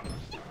starting to run out.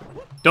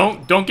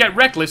 Don't get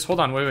reckless. Hold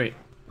on, wait.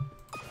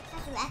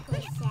 That's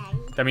reckless, Daddy.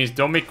 That means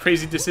don't make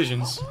crazy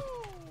decisions.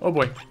 Oh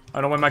boy,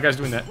 I don't know why my guy's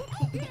doing that.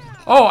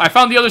 Oh, I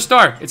found the other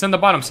star. It's on the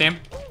bottom, Sam.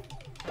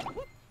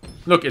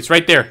 Look, it's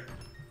right there.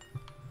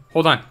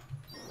 Hold on.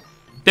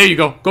 There you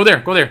go. Go there.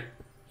 Go there.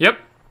 Yep.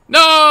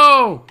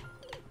 No!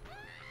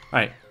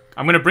 Alright.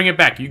 I'm going to bring it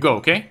back. You go,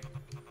 okay?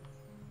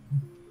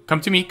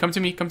 Come to me. Come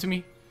to me. Come to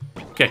me.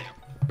 Okay.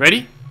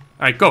 Ready?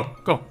 Alright, go.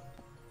 Go.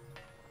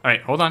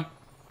 Alright, hold on.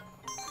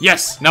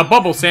 Yes. Now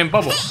bubble, Sam.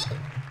 Bubble.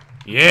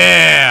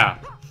 Yeah.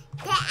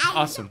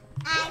 Awesome.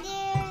 I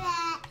knew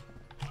that.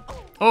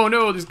 Oh,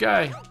 no. This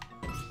guy.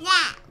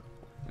 Now.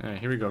 Alright,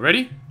 here we go.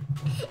 Ready?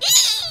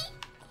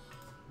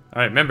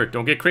 Alright, remember.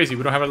 Don't get crazy.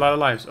 We don't have a lot of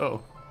lives.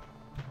 Uh-oh.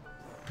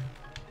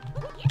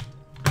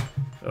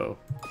 Uh-oh.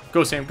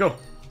 Go, Sam. Go.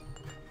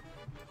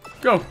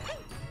 Go.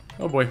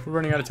 Oh, boy. We're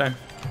running out of time.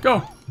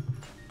 Go.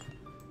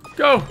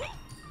 Go.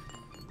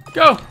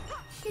 Go.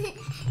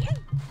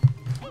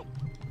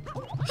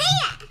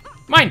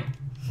 Mine.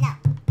 No.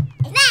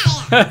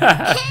 It's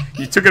mine.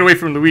 You took it away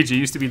from Luigi. It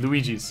used to be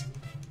Luigi's.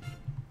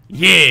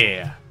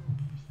 Yeah.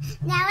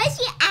 Now it's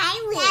your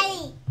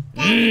island.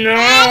 Daddy. No.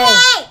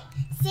 Daddy.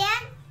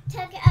 Sam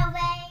took it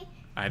away.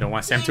 I don't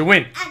want Sam to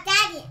win.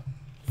 Daddy.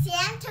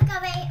 Sam took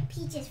away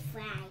Peach's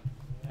flag.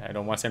 I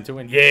don't want Sam to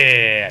win.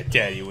 Yeah,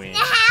 Daddy wins.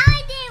 Now how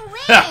I didn't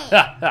win?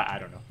 I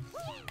don't know.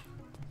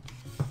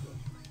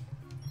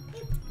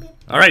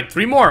 All right,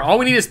 3 more. All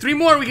we need is 3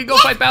 more. We can go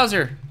fight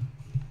Bowser.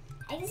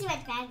 I can see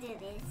what Bowser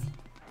is.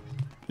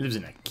 He lives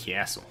in a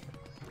castle.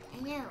 I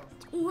know.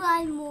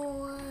 1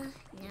 more.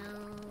 No.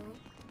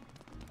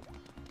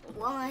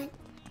 1,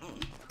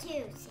 2,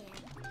 Sam.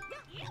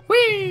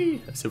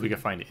 Whee! Let's see if we can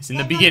find it. It's in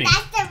the No, beginning.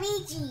 That's the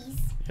Luigi's.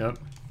 Yep.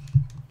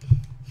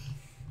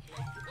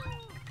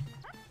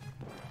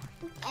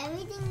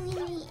 everything we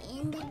need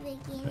in the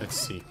beginning. Let's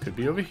see. Could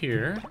be over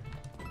here.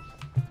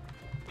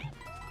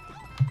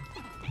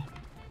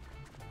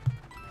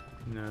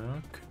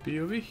 No, could be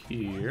over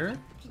here.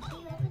 Could be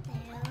over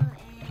there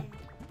and...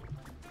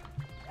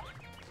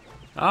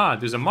 Ah,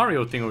 there's a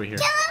Mario thing over here.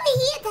 Come over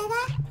here,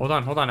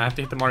 Dada. Hold on. I have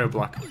to hit the Mario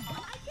block.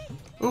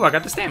 Ooh, I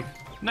got the stamp.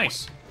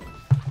 Nice.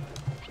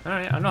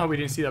 Alright, I don't know how we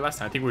didn't see that last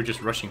time. I think we were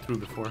just rushing through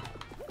before.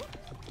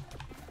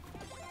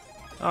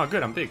 Oh,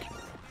 good, I'm big.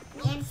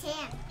 And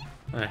Sam.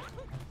 Alright.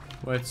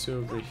 What's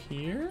over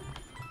here?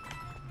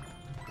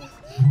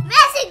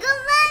 Magical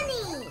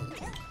money!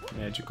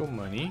 Magical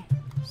money.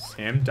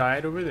 Sam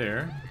died over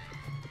there.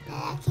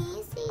 Dada, can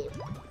you see?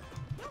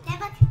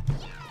 Dada,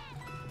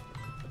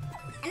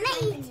 I'm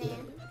not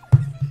eating.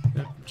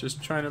 Yep,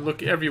 just trying to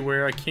look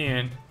everywhere I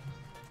can.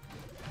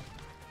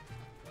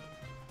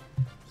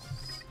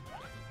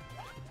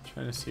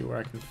 Trying to see where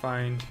I can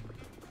find.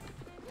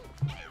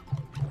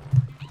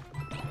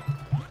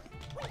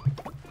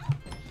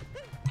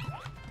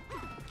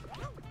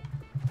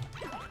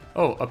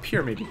 Oh, up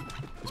here maybe.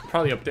 It's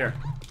probably up there.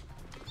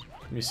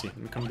 Let me see. Let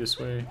me come this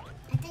way.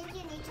 I think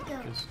you need to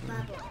go This way.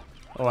 bubble.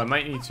 Oh, I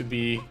might need to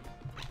be.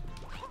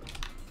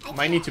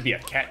 Might need to be a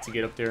cat to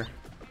get up there.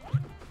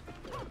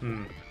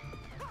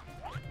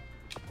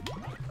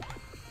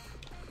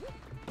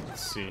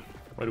 Let's see.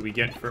 What do we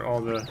get for all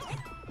the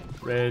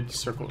red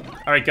circle?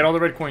 Alright, get all the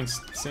red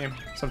coins, Sam.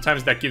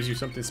 Sometimes that gives you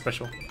something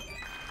special.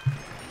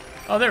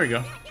 Oh, there we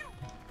go.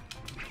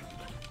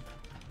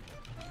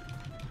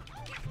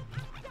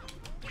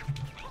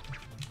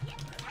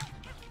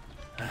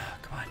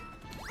 Come on.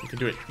 You can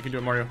do it. You can do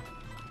it, Mario.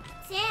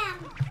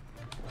 Sam!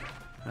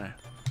 Alright.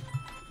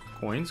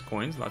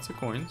 Coins, lots of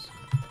coins.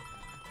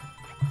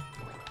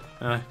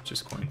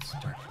 Just coins.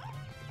 Alright.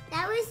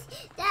 That was...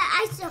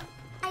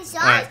 I saw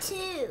Alright. it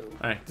too.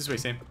 Alright, this way,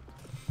 Sam.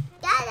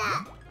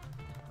 Dada!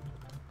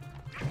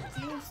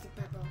 There's the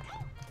bubble.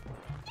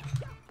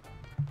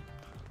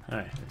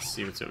 Alright, let's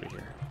see what's over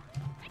here.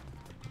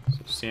 So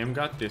Sam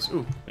got this.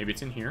 Ooh, maybe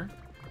it's in here.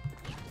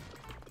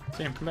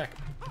 Sam, come back.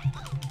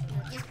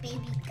 No, just baby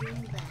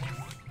Goombas.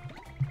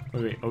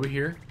 Wait, over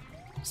here.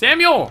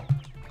 Samuel!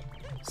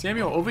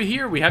 Samuel, over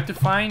here. We have to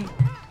find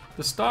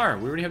the star.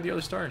 We already have the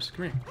other stars.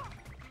 Come here.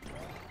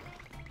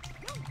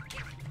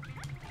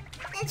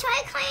 Now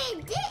try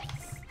climbing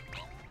this.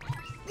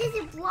 There's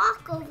a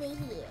block over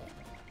here.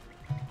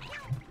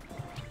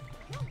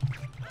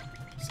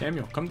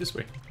 Samuel, come this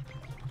way.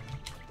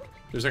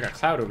 There's like a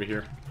cloud over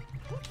here.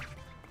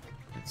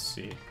 Let's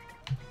see.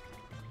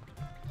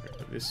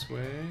 Go this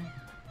way.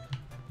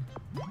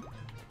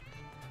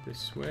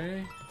 This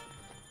way.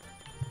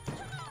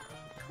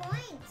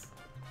 Coins.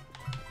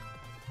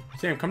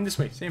 Sam, come this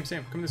way. Sam,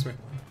 come this way.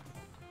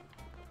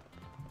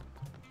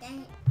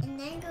 And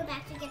then go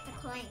back to get the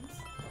coins.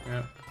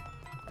 Yep.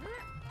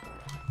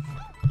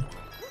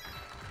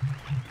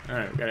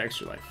 Alright, we got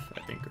extra life,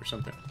 I think, or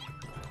something.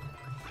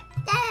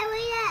 Dada,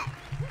 wait up.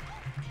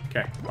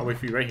 Okay, I'll wait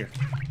for you right here.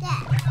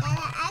 Dada,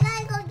 I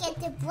gotta go get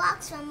the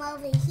blocks from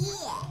over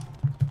here.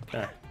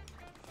 Okay.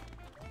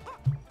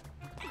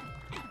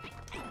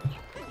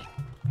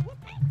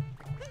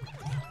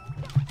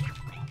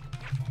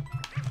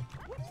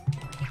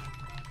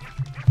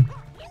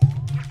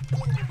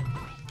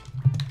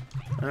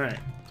 Alright,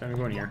 time to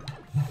go in here.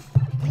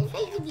 I'm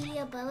trying to be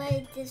above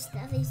it. This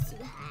stuff is too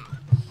high.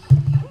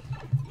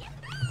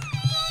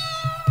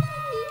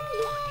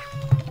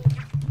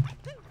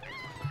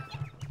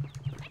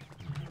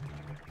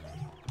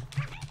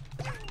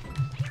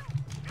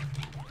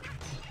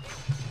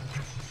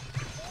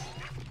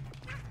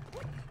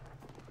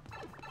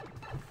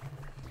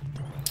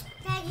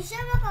 Dad, you should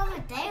look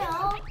over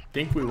there.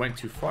 Think we went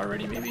too far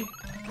already, maybe?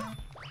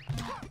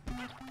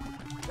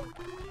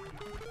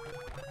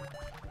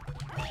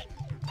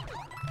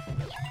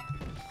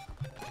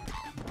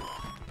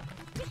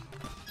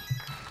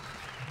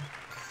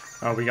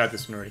 Oh, we got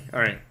this one already.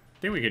 Alright. I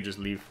think we could just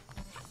leave.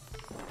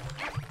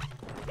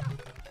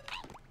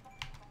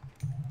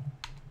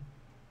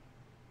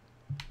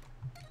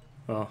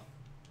 Oh.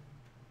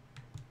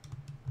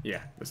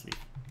 Yeah, let's leave.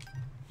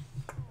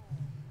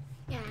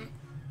 Yeah.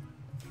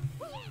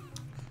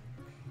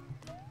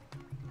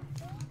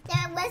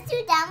 Dad, let's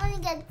do that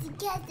one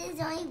because there's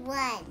only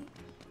one.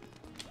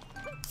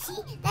 See,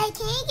 Dad,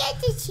 can you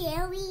get the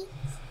cherry?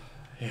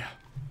 Yeah.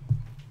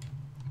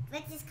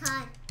 What's this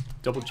called?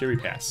 Double cherry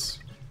pass.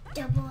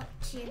 Double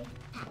cherry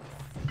pass.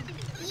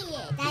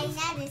 Yeah, Daddy,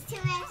 now there's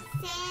too much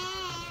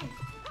sand.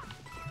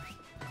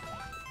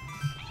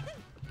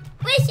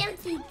 We're some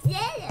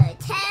together,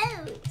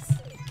 toes.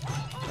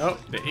 Oh,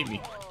 they ate me.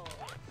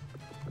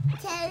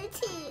 Toe.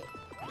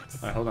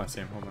 Alright, hold on,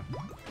 Sam. Hold on.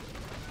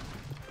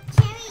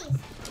 Cherries.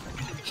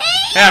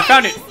 Hey, Hey, I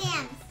found it.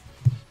 Sam's.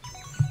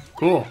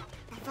 Cool.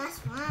 The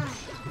first one.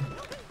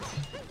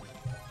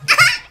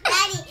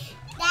 Daddy,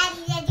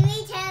 the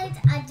three toads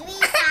are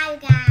three Five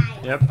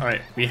Guys. Yep.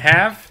 Alright. We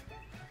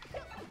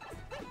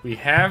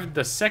have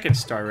the second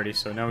star ready,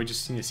 so now we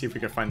just need to see if we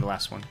can find the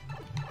last one.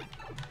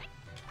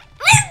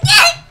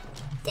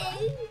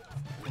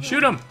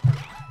 Shoot him!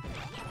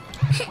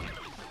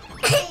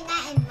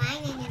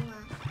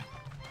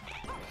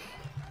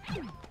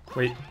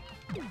 Wait.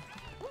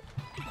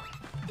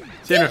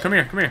 Samuel, come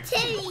here, come here.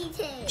 Two.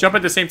 Jump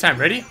at the same time.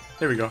 Ready?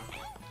 There we go.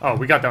 Oh,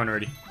 we got that one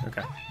already.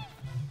 Okay.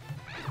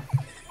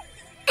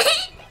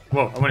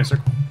 Whoa, I went in a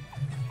circle.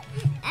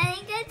 I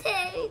got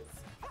two.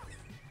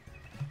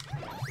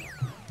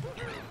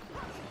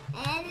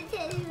 And the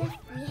two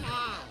left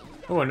behind.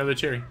 Oh, another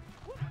cherry.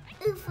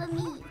 Ooh, for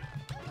me.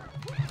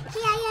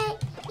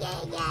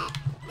 Yeah.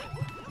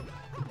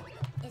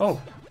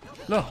 Oh,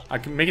 look,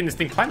 I'm making this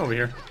thing climb over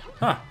here.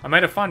 Huh, I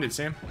might have found it,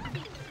 Sam.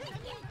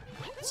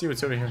 Let's see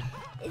what's over here.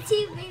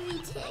 Two baby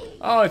toads.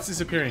 Oh, it's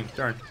disappearing.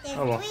 Darn. There's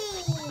Oh, well.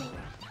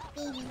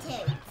 3 baby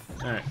toads.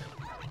 Alright.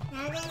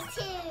 Now there's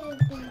 2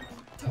 baby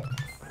toads.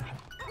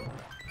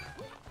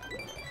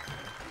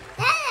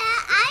 Dada,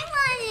 I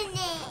wanted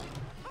it.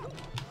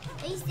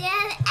 We still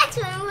have an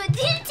extra with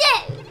 2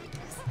 toads.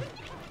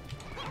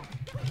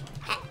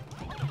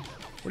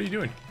 What are you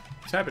doing?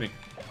 What's happening?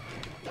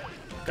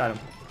 Got him.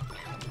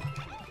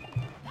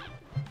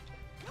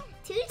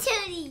 2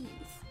 toadies.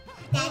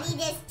 Daddy,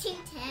 there's 2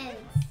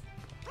 toads.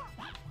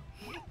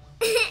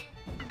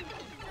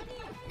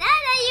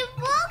 Dada, you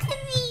broke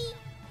me.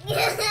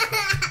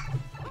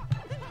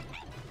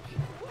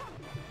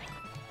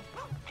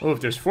 Oh, if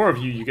there's 4 of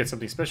you, you get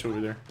something special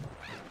over there.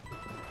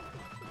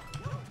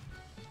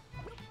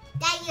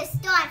 Daddy, you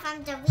stole from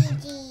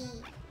Luigi.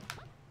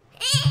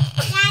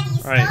 Daddy, you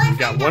stole Alright, we it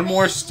got from one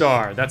more Luigi.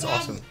 star. That's Daddy,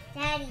 awesome.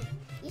 Daddy,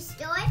 you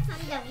stole it from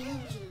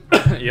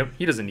Luigi. Yep,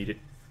 he doesn't need it.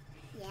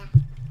 Yeah,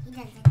 he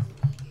doesn't need it.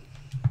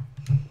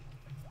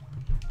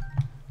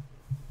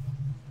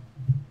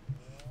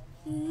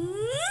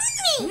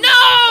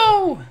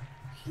 No!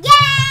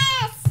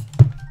 Yes!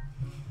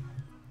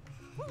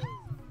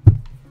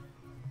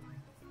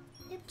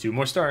 2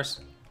 more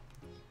stars.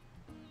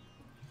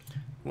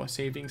 What?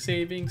 Saving.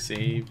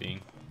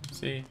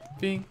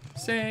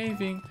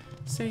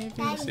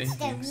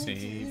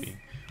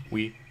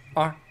 We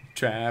are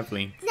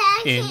traveling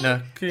in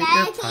a clear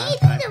Dad, pipe.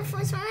 can you do the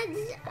first one?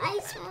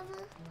 Ice travel.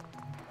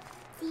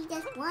 See,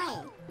 that's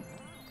one.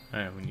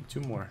 Alright, we need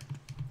 2 more.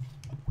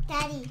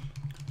 Daddy,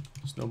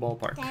 Snowball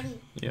Park. Daddy.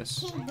 Yes.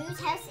 King Boo's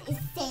house is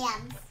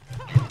Sam's.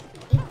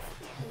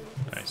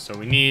 Alright, so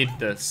we need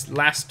the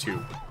last 2.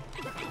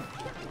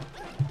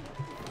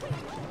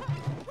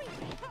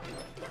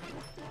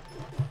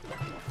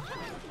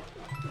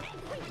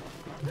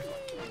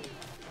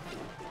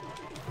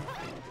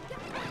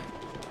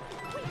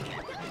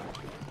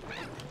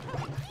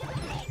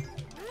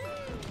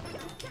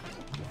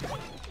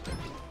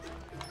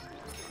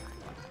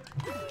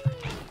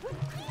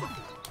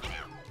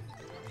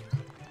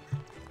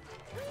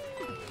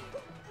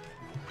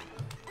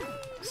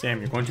 Sam,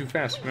 you're going too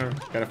fast. Remember,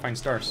 gotta find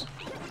stars.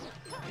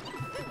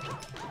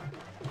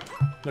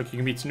 Look, you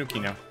can beat Tanuki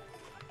now.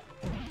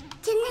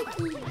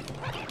 Tanuki.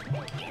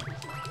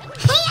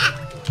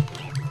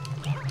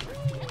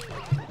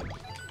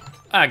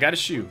 Ah, I got a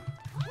shoe.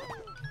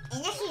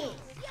 And a shoe.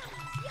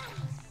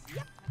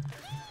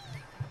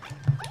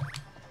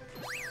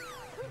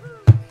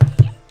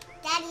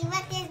 Daddy,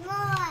 what there's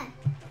more?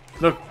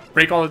 Look,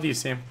 break all of these,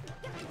 Sam.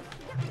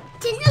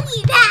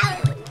 Tanuki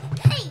power.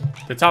 Hey.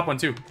 The top one,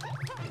 too.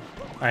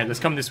 Alright, let's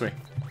come this way.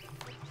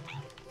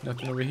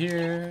 Nothing over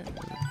here.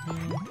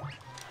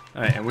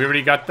 Alright, and we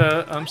already got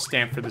the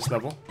stamp for this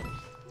level.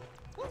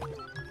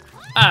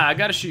 Ah, I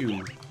got a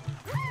shoe.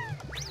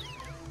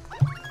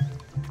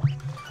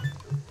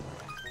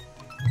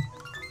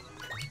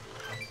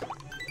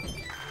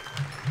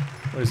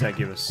 What does that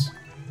give us?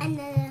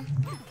 Another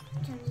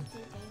Tanuki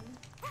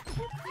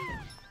thing.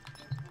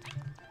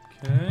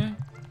 Okay.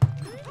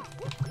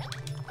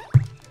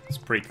 Let's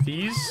break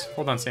these.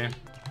 Hold on, Sam.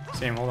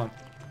 Sam, hold on.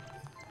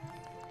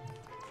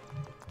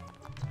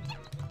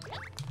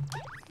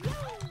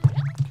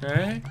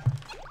 Okay.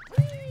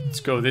 Let's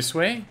go this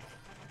way.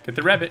 Get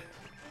the rabbit.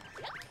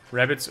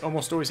 Rabbits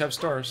almost always have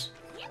stars.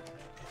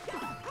 The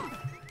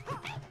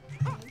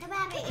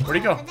rabbit is Where'd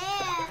he go? over there.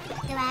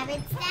 The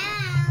rabbit's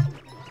down.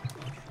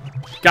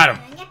 Got him.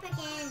 Going up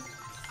again.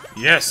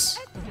 Yes.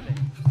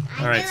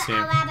 I All right, knew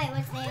Sam. a rabbit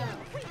was there.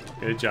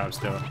 Good job,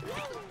 Stella.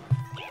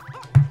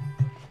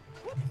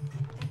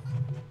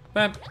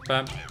 Bam,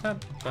 bam, bam,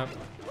 bam.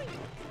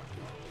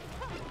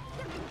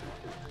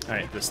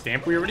 Alright, the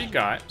stamp we already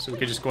got, so we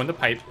could just go in the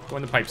pipe. Go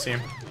in the pipe,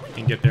 Sam.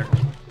 And get there.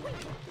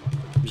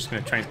 I'm just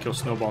gonna try and kill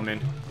Snowball Man.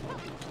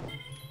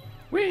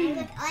 Whee!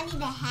 Look, only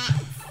the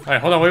hats.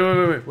 Alright, hold on, wait.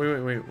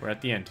 We're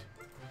at the end.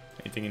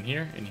 Anything in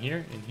here? In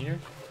here? In here?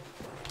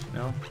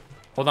 No?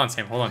 Hold on,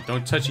 Sam, hold on.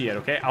 Don't touch it yet,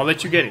 okay? I'll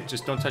let you get it.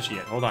 Just don't touch it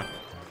yet. Hold on.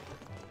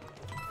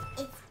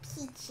 It's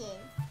peaches.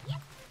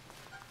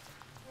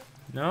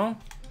 No?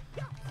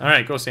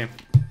 Alright, go, Sam.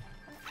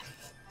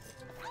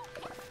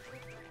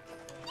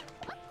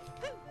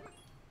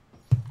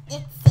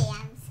 It's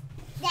Sam's.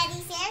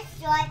 Daddy, Sam's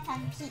short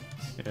from Peach.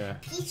 Yeah.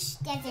 Peach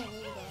doesn't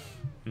need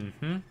it.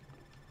 Mm-hmm.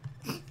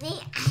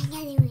 Maybe I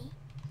got it.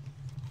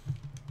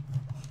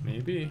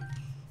 Maybe.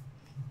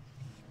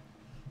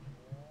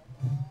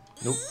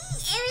 Nope.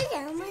 It was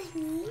almost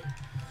me.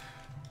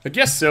 I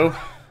guess so.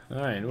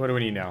 Alright, what do we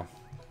need now?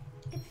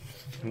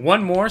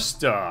 One more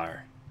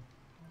star.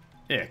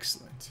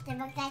 Excellent.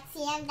 That's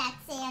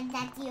Sam,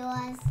 that's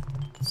yours.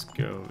 Let's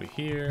go over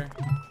here.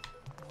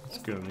 Let's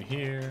go over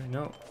here.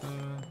 No.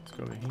 Let's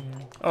go over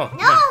here. Oh,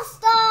 No one.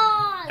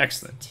 stars!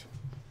 Excellent.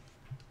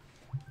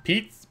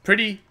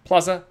 Pretty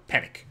Plaza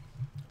Panic.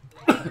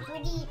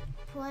 Pretty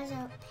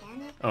Plaza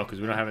Panic? Oh, because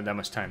we don't have that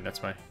much time.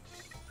 That's why.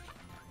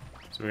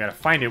 So we gotta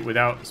find it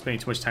without spending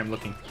too much time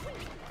looking.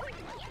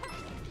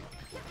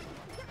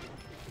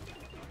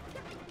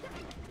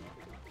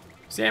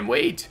 Sam,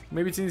 wait!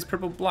 Maybe it's in these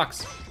purple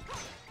blocks.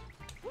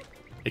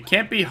 It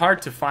can't be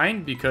hard to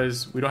find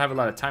because we don't have a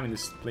lot of time in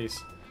this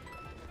place.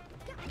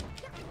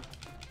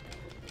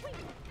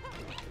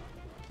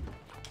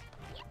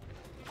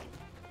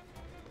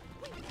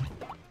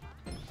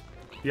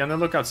 Be on the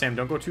lookout, Sam.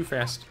 Don't go too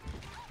fast.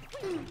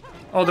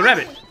 Oh, the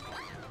rabbit!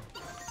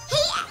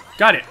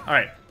 Got it!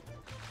 Alright.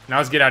 Now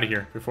let's get out of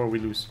here before we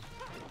lose.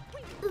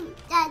 Ooh,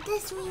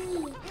 that's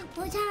me.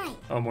 More time.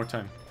 Oh, more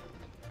time.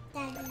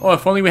 Daddy. Oh,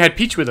 if only we had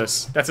Peach with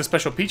us. That's a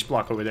special Peach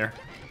block over there.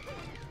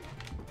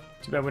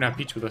 Too bad we don't have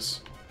Peach with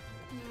us.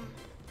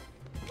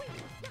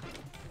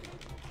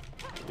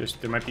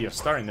 There might be a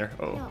star in there.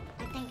 Oh. No,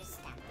 I think it's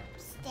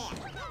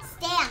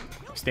stamp.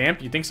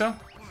 Stamp? You think so?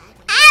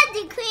 Add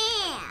the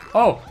cream.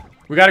 Oh,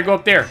 we gotta go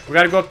up there. We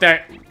gotta go up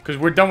that because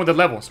we're done with the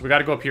level, so we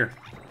gotta go up here.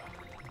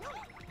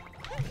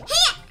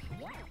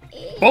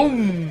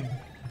 Boom!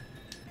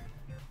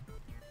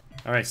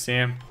 All right,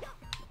 Sam.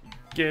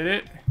 Get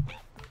it.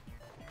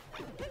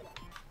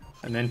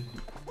 And then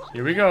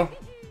here we go.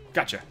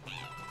 Gotcha.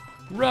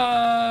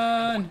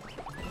 Run!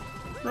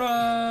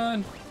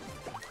 Run!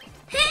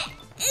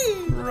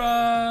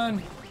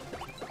 Run!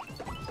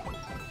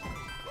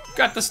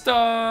 Got the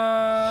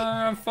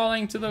star! I'm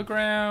falling to the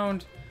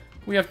ground.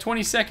 We have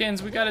 20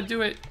 seconds. We gotta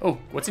do it. Oh,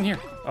 what's in here?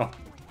 Oh,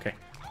 okay.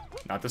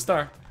 Not the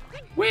star.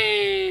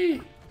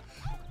 Whee!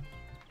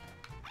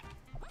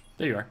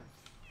 There you are.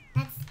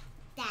 That's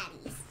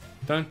Daddy's.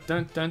 Dun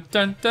dun dun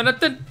dun dun dun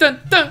dun dun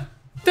dun.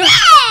 Yeah!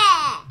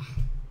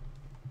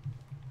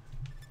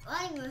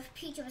 I don't know if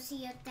Peach was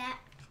here.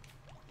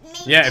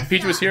 Yeah, if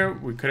Peach was here,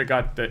 we could have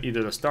got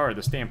either the star or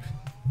the stamp.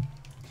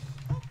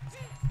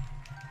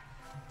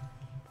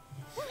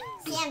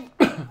 Sam,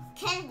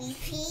 can be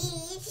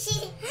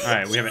Peach.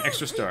 Alright, we have an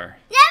extra star.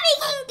 Now we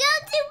can go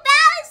to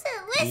Bowser.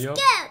 Let's Yup.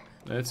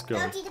 go. Let's go.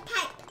 Go to the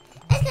pipe.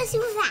 Let's go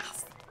super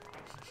fast.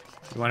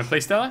 You want to play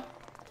Stella?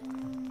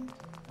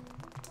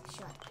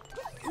 Sure.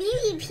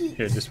 Maybe Peach.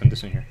 Here, this one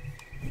here.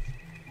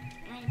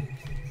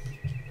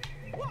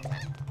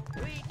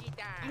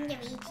 I'm the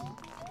Luigi.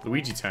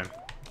 Luigi time.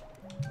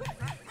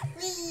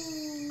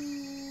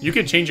 Whee! You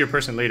can change your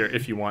person later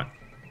if you want.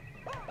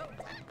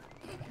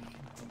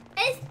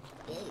 Let's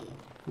go.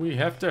 We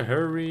have to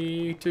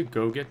hurry to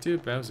go get to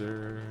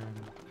Bowser.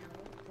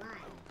 Why?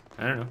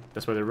 I don't know.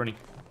 That's why they're running.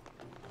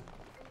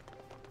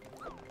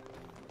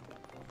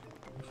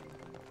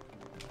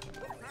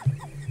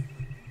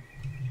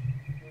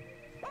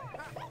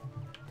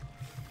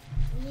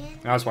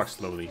 Now let's walk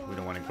slowly. We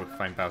don't want to go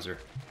find Bowser.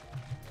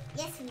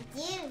 Yes, we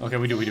do. Okay,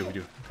 we do.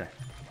 Okay.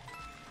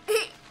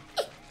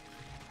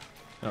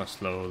 Oh,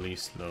 slowly.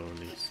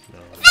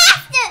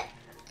 Faster!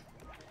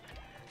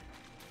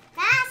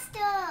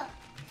 Faster!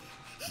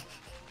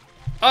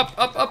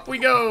 Up we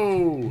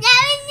go! Now we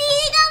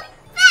need to go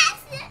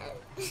faster!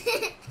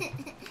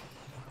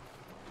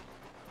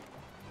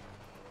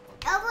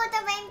 Over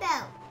the rainbow.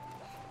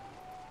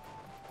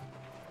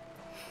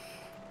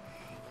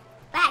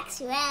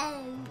 Wax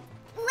road.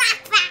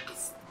 Rock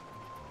fast!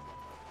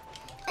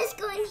 Let's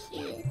go in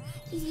here.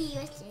 You see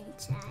what's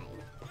inside.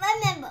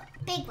 Remember,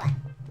 big one.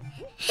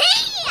 Hey!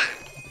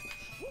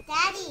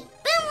 Daddy,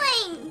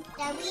 booming!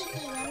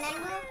 Luigi,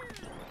 remember?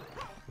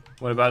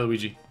 What about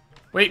Luigi?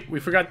 Wait, we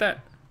forgot that.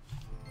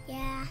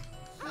 Yeah.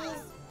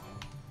 He's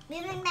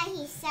moving by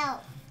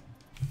himself.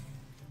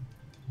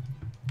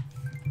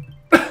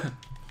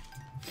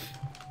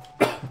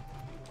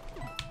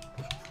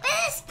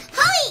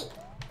 Hurry!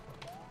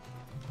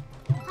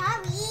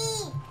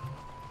 Hurry!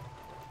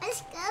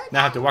 Let's go. Now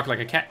I have to walk like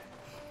a cat.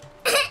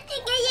 Because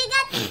you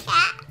got the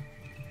cat.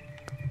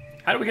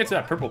 How do we get to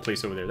that purple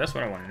place over there? That's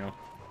what I want to know.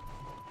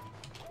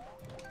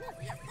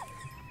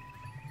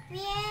 We're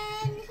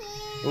in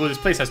here. Oh, this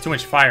place has too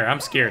much fire. I'm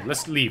scared.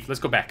 Let's leave. Let's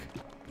go back.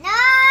 No!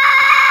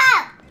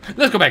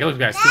 Let's go back. Let's go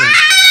back.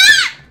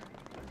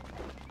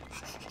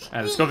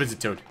 Alright, let's go visit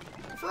Toad.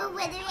 For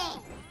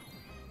withering.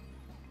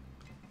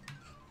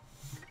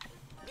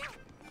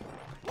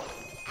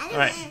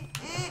 Alright.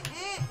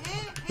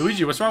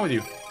 Luigi, what's wrong with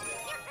you?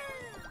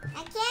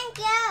 I can't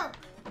go.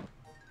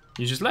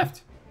 You just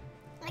left.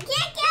 I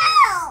can't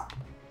go.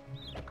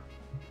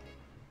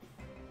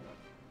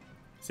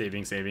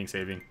 Saving.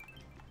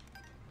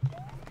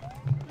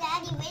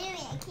 Daddy, wait a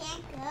minute. I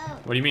can't go.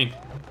 What do you mean?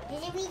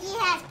 Luigi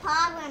has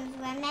problems,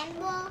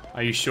 remember?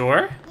 Are you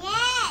sure?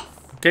 Yes.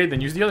 Okay,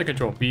 then use the other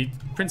control. Be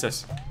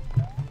princess.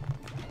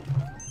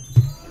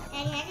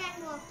 Daddy, I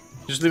can't go.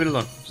 Just leave it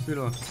alone.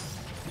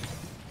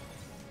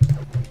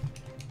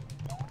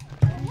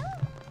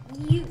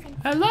 You.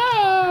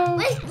 Hello!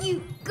 Let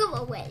you go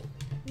away.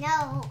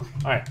 No.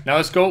 Alright, now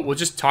let's go. We'll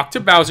just talk to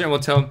Bowser and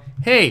we'll tell him,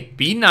 hey,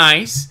 be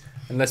nice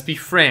and let's be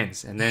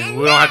friends. And then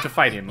we don't have to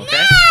fight him,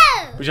 okay?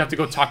 No. We just have to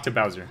go talk to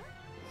Bowser.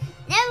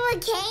 No, we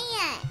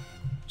can't.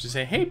 Just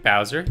say, hey,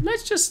 Bowser,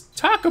 let's just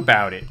talk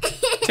about it.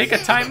 Take a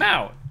time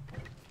out.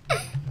 No.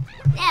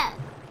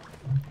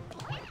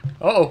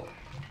 Uh-oh.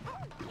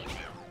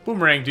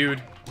 Boomerang,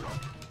 dude.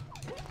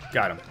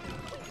 Got him.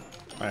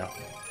 Wow.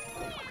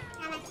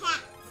 I'm a cat.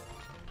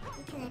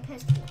 Can I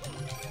push the cat?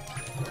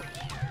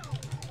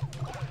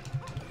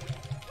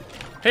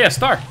 Hey, a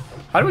star.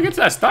 How do we get to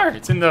that star?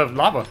 It's in the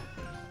lava.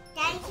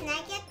 Daddy, can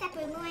I get the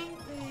boomerang?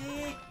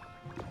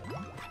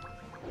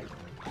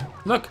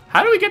 Look,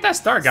 how do we get that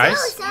star, guys?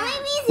 So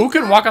Who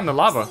can walk on the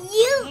lava?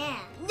 You. Yeah.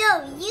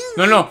 No, you.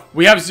 No,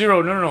 we have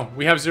zero. No.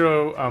 We have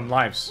zero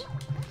lives.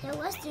 So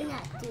let's do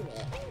not do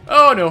it.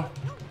 Oh, no.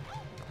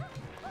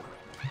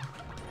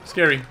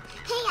 Scary.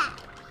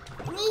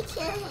 Hey, me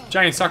kill him.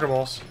 Giant soccer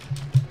balls.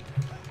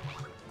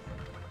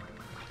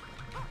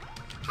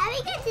 How do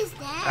we get this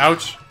down?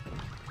 Ouch.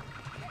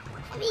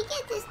 How do we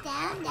get this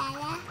down,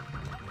 Dada?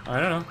 I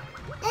don't know.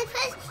 Let's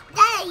first,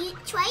 Dada, you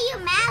try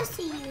your mouse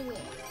to use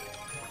it.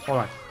 Hold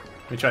on.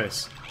 Let me try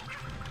this.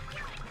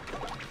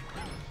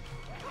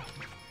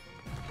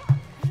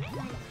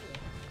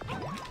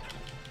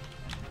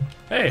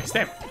 Hey,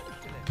 stamp.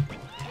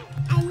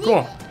 I need Cool.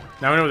 it.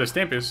 Now we know where the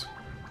stamp is.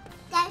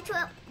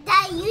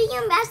 Dada, use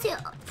your mouse to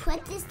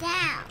put this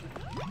down.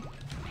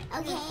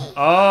 Okay.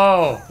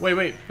 Oh,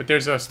 wait. But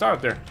there's a star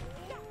up there.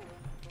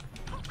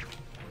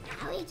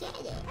 How do we get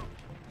it?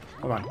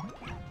 Hold on.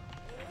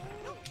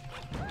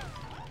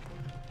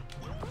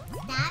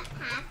 Stop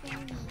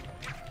passing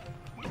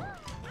me.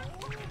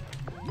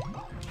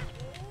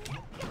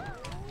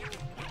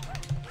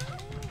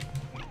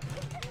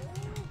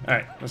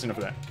 Alright, that's enough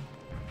of that.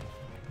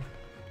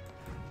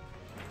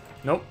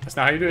 Nope, that's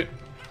not how you do it.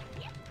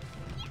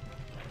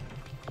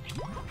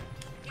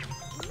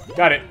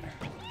 Got it.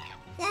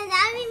 Does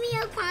that mean we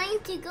are trying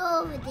to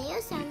go over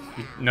there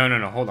somehow?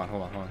 No. Hold on.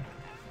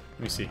 Let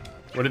me see.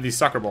 What are these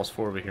soccer balls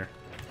for over here?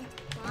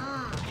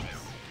 Bombs.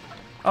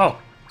 Oh,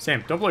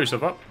 Sam, don't blow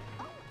yourself up.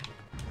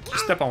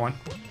 Just step on one.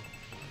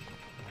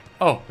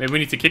 Oh, maybe we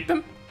need to kick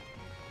them?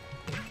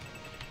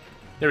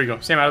 There we go.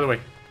 Sam, out of the way.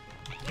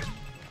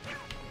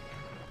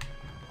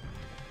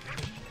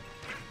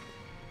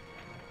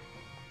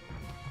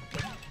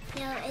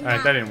 No,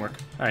 Alright, that didn't work.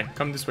 Alright,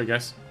 come this way,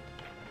 guys.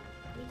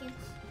 we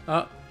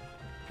can-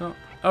 No.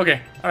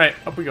 Okay. Alright,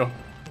 up we go.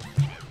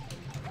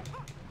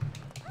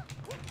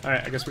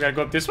 Alright, I guess we gotta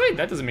go up this way?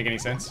 That doesn't make any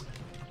sense.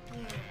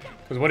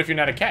 Because what if you're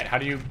not a cat? How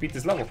do you beat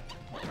this level?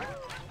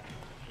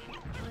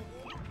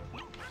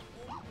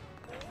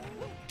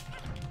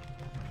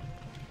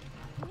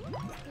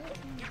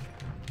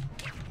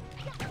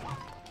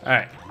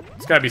 Alright.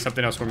 There's gotta be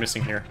something else we're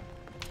missing here.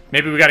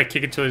 Maybe we gotta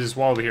kick it to this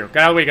wall over here. Get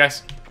out of the way,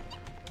 guys.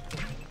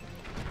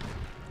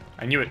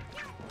 I knew it.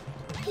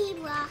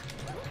 P-block.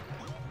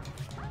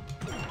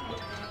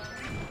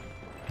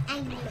 I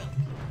knew it.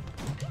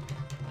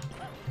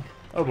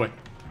 Oh boy.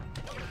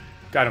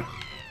 Got him.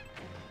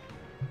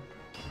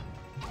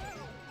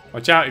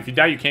 Watch out. If you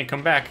die, you can't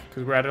come back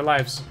because we're out of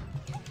lives.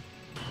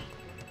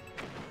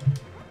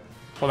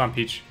 Hold on,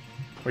 Peach.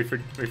 Wait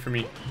for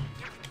me.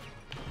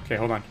 Okay,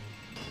 hold on.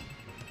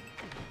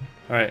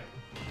 Alright.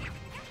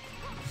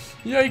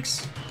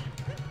 Yikes.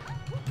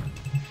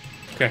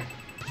 Okay.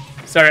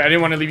 Sorry, I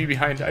didn't want to leave you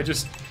behind. It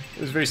was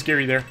very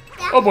scary there.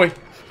 Oh boy.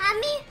 How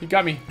many? He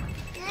got me.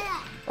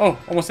 Oh,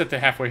 almost at the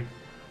halfway.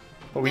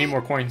 But we need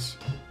more coins.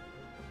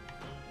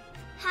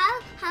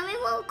 How many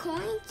more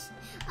coins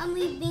are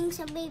we bring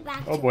somebody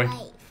back Oh to boy.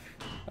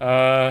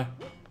 life?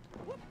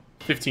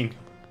 15.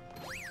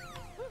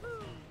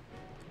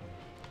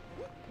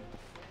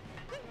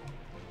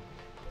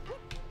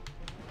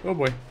 Oh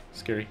boy,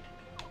 scary.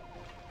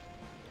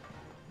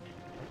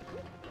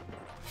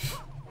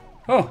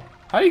 Oh,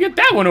 how do you get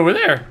that one over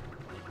there?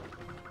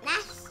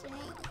 That's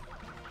right.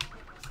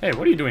 Hey,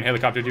 what are you doing,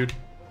 helicopter dude?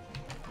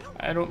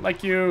 I don't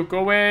like you. Go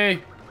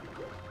away.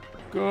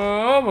 Go,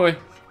 oh boy.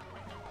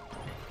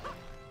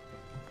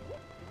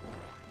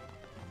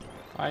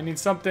 I need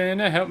something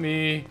to help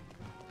me.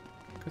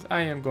 Because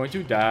I am going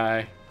to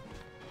die.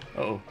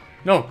 Uh-oh.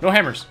 No, no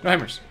hammers. No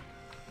hammers.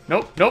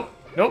 Nope.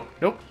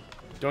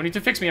 Don't need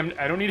to fix me.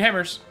 I don't need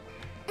hammers.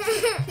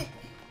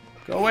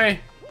 Go away.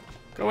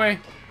 Go away.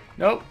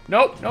 Nope.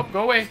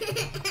 Go away.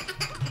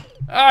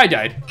 I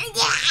died.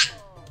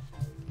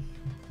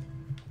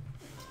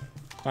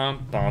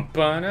 Bum bum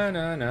ba na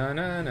na na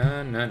na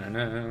na na na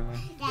na.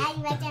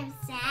 Daddy, but I'm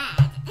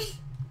sad.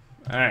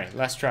 All right,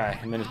 last try,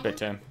 and then it's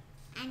bedtime.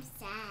 I'm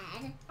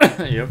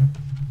sad. Yep.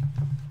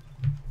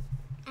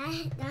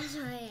 That's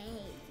why I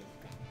hate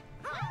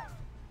you.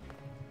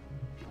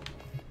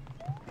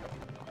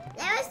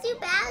 That was too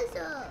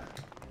Bowser.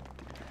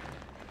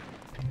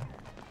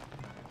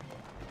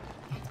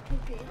 That's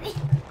pretty.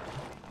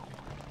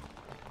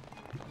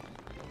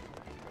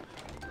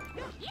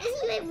 This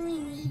is what we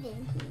need in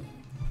here.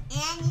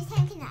 And this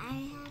time can I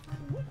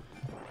have one?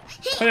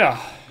 Yeah.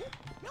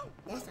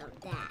 That's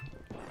all that.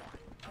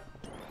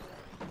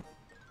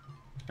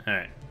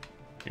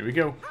 Here we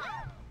go.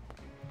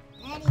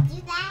 Ready,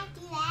 do that,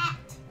 do that.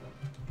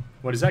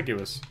 What does that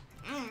give us?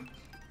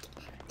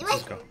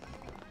 Let's go. Okay,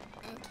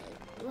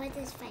 what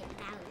does fight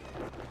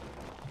Bowser?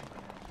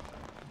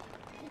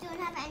 We don't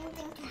have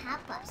anything to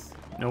help us.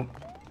 Nope.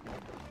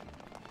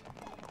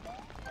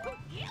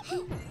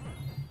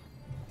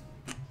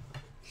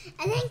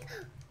 I think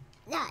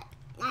that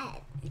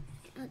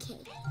okay.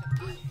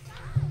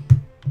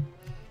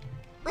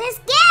 Let's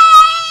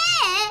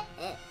get.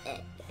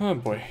 Oh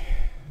boy.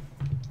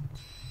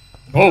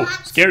 Oh,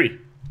 scary.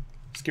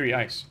 Scary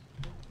ice.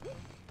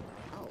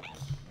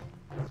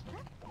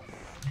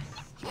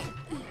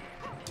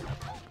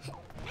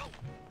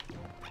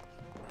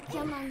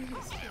 Come on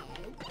his head.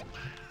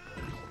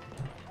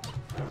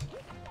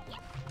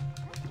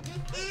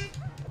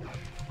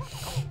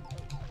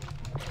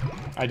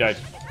 I died.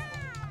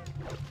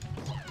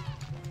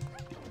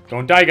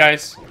 Don't die,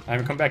 guys. I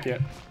haven't come back yet.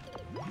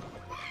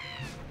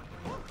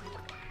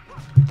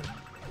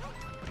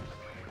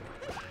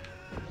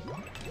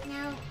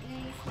 Now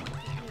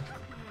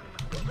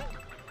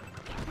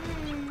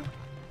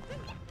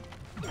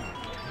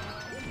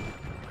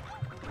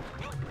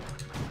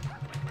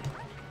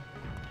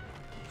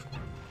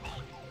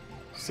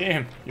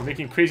Sam, you're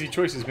making crazy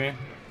choices, man.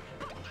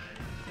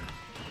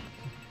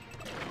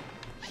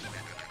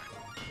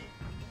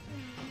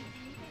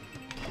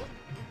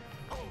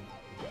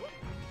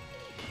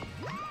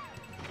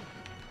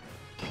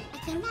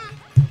 come back.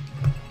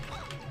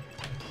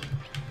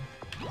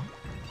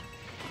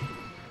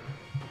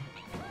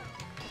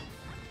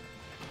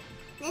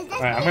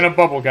 Alright, I'm gonna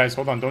bubble, guys.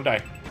 Hold on, don't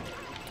die.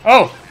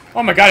 Oh!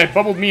 Oh my god, it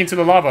bubbled me into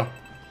the lava.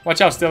 Watch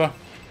out, Stella.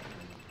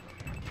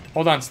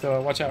 Hold on,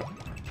 Stella. Watch out.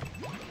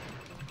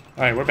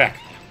 Alright, we're back.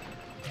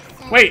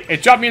 Wait,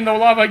 it dropped me in the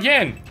lava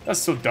again. That's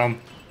so dumb.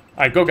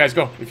 Alright, go, guys,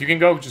 go. If you can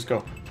go, just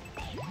go.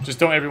 Just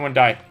don't everyone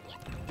die.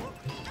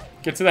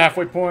 Get to the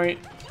halfway point.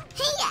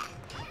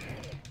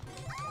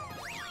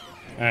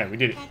 Alright, we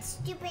did it. That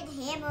stupid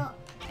hammer,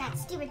 that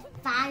stupid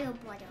fire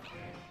bottle.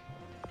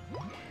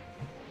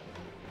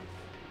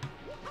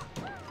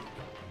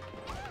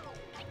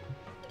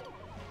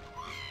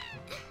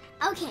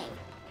 Okay,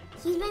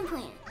 here's my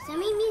plan.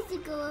 Somebody needs to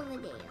go over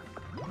there.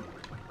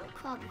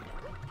 Probably.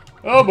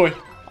 Oh boy,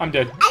 I'm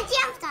dead. I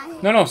jumped on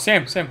him. No,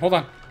 Sam, hold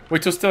on.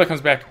 Wait till Stella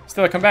comes back.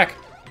 Stella, come back.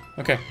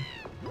 Okay.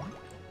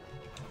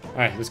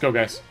 Alright, let's go,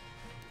 guys.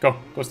 Go,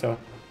 Stella.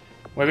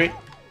 Wait.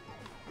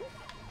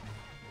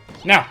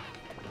 Now.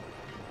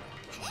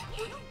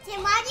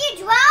 Tim, why do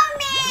you drown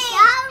me?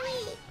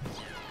 Sorry.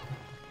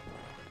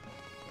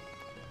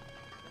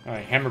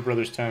 Alright, Hammer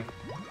Brothers time.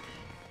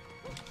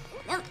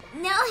 No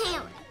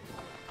hammer.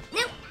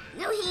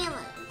 No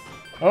hammer.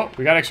 Oh,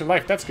 we got extra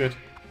life. That's good.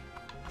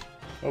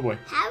 Oh boy.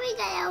 How we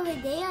get over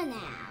there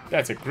now?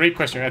 That's a great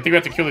question. I think we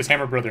have to kill this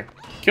Hammer Brother.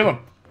 Kill him.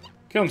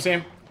 Kill him,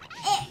 Sam.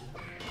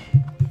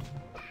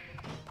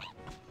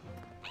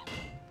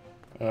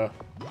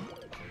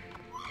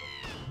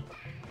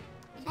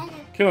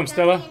 Kill him,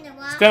 Stella.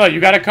 Stella, you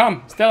gotta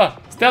come. Stella,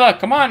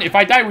 come on. If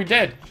I die, we're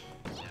dead.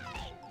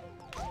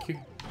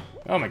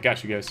 Oh my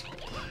gosh, you guys.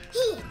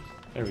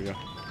 There we go.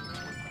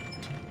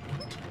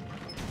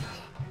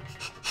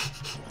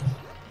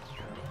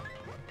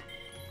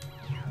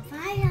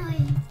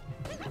 Finally.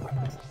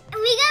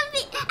 We gonna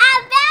be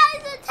at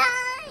Bowser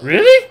time.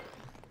 Really?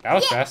 That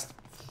was fast.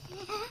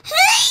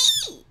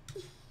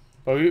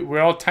 But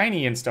we're all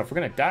tiny and stuff. We're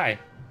gonna die.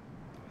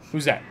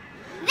 Who's that?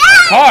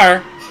 A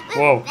car?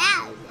 Whoa.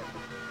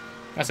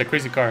 That's a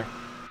crazy car.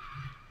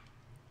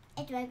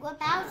 It's regular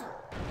Bowser.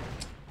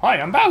 Hi,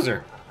 I'm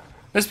Bowser.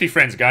 Let's be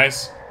friends,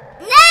 guys.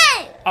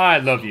 No! I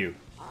love you.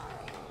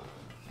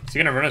 Is he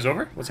gonna run us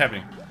over? What's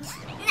happening?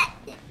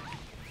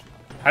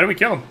 How do we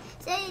kill him?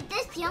 So you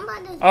just jump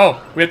on the...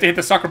 Oh, we have to hit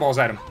the soccer balls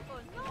at him.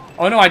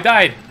 Oh no, I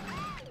died.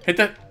 Hit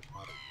the...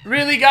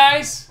 Really,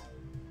 guys?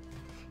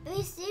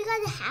 We still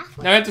got the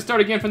halfway. Now we have to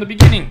start again from the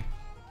beginning.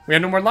 We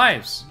have no more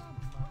lives.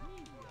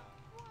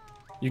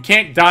 You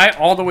can't die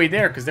all the way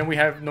there because then we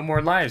have no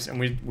more lives. And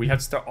we have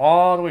to start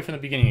all the way from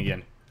the beginning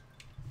again.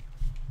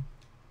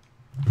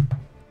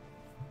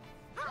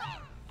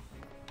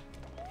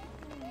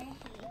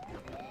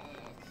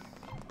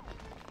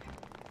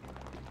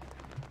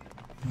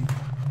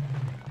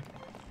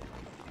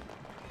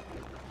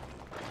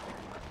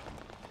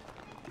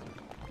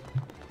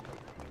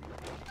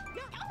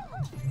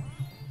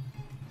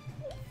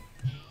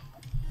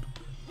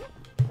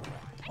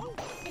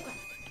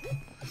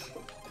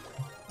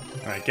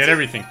 Alright, get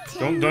everything.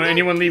 Don't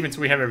anyone leave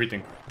until we have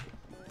everything.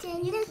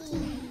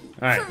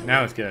 Alright,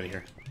 now let's get out of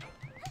here.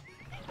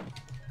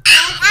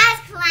 I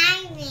was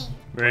climbing.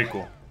 Very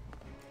cool.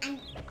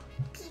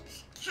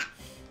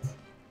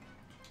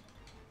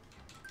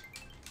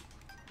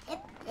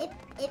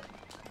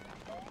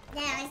 Now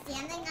I'm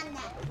standing on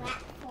that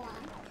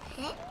platform.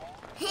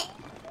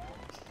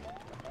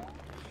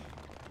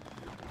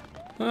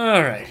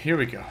 Alright, here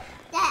we go.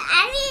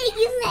 I'm going to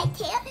use my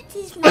tail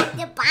to smack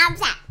the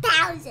bombs at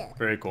Bowser.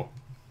 Very cool.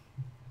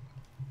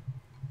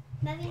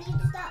 But we need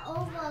to start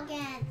over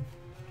again.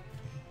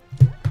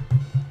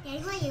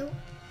 There's for you.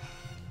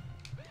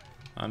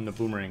 I'm the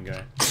boomerang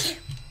guy.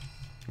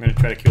 I'm gonna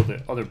try to kill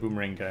the other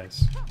boomerang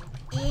guys.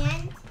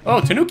 And Oh,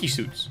 Tanuki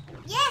suits.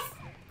 yes,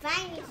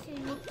 finally,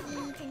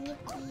 Tanuki.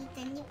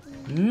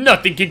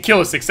 Nothing can kill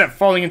us except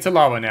falling into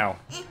lava now.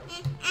 I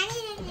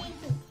need a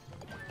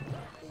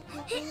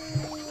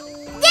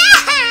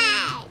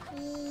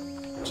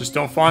Tanuki. Just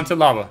don't fall into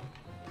lava.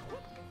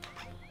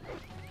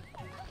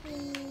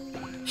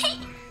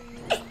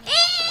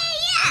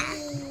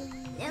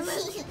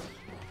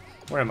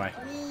 Where am I?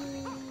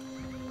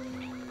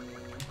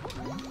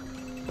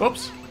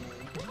 Oops.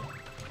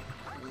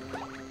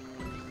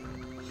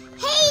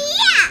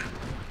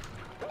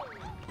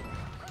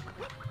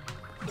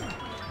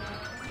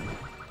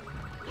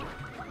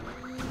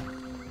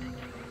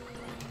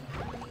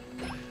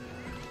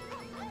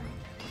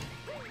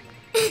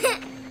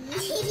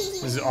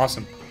 This is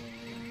awesome.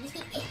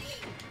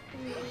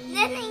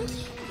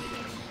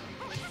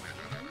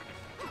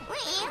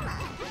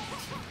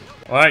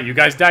 Alright, you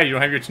guys died. You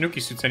don't have your Tanuki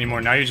suits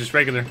anymore. Now you're just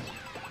regular.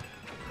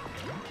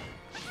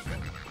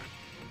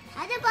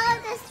 How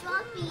about the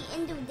strawberry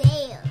in the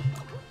dale?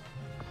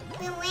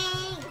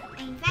 Feeling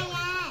and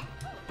fire.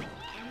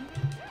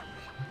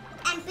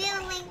 I'm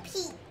feeling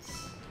peach.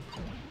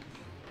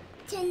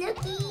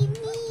 Tanuki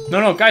me.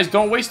 No, guys,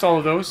 don't waste all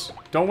of those.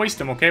 Don't waste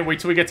them, okay? Wait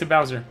till we get to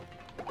Bowser.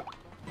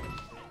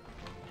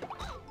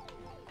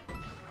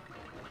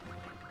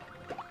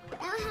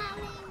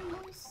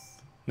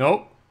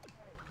 Nope.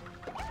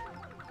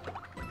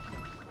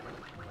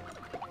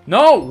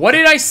 No, what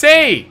did I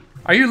say?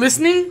 Are you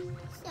listening?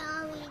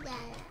 Sorry, Dad.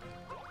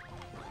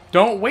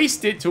 Don't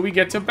waste it till we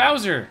get to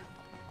Bowser.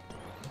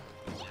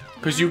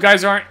 Because you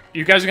guys are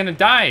gonna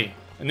die.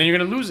 And then you're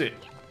gonna lose it.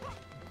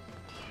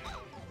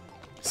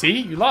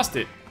 See? You lost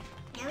it.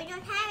 Now we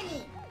don't have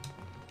any.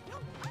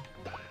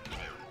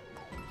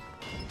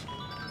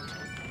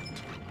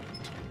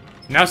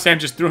 Now Sam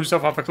just threw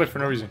himself off a cliff for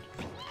no reason.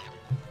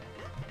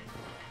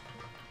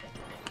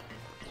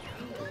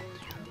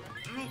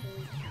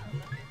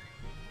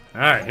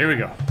 Alright, here we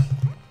go. I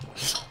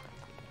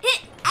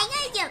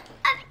gotta jump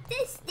up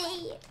the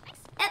stairs.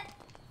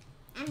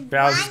 Up.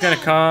 Bowser's gonna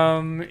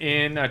come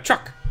in a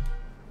truck.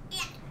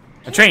 Yeah.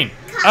 A train.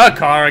 A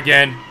car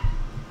again.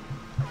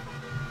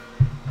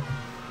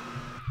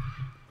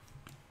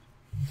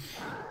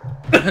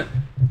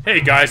 Hey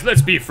guys,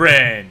 let's be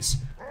friends.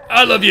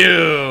 I love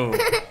you.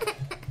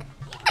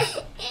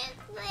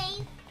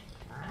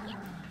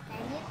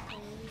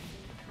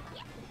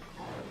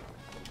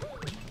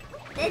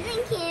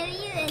 Doesn't carry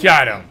you in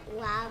Got him.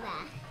 lava.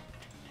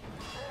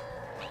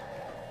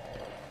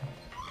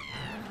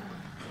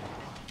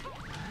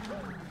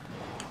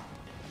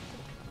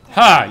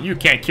 Ha! You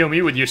can't kill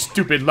me with your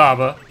stupid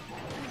lava.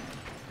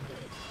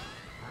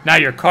 Now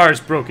your car's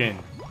broken.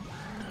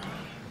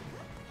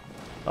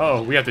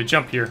 Oh, we have to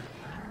jump here.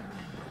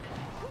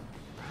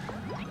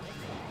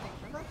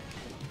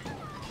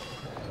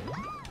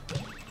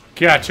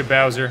 Gotcha,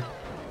 Bowser.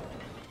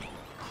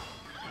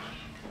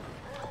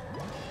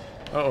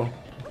 Uh-oh.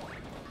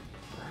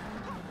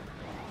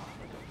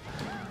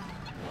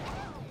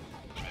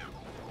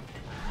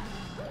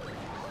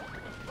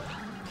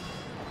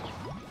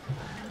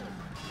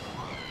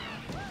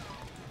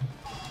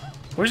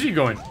 Where's he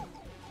going?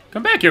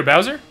 Come back here,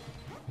 Bowser.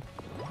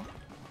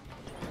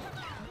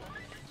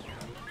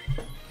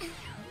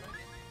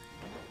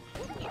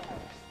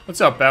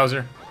 What's up,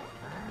 Bowser?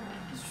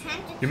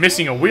 You're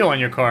missing a wheel on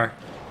your car.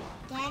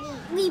 Daddy,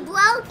 we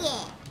broke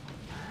it.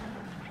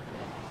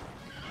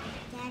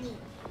 Daddy.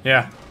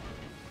 Yeah.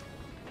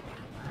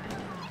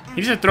 He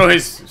needs to throw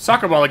his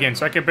soccer ball again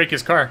so I can break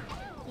his car.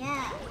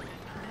 Yeah.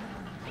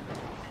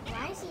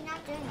 Why is he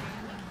not doing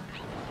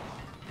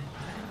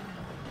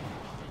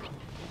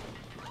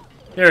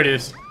that? There it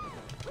is.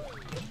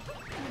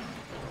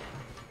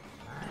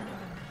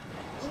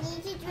 You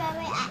need to throw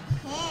it at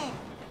him.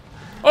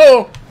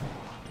 Oh!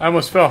 I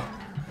almost fell.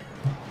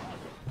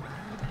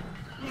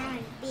 Now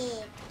it's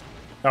big.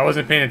 I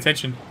wasn't paying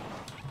attention.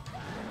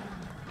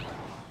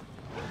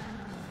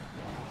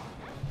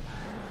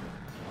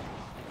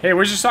 Hey,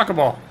 where's your soccer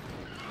ball?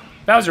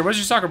 Bowser, where's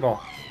your soccer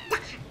ball?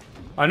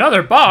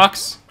 Another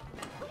box?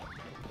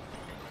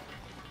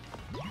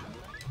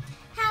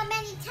 How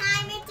many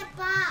times is the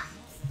box?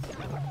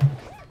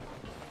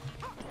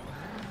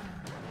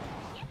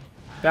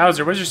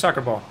 Bowser, where's your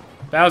soccer ball?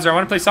 Bowser, I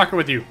want to play soccer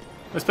with you.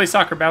 Let's play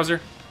soccer,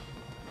 Bowser.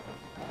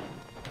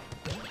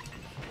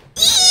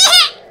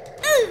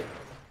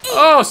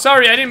 Oh,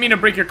 sorry, I didn't mean to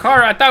break your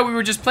car. I thought we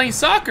were just playing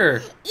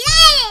soccer.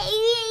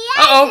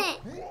 Uh-oh.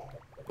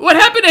 What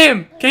happened to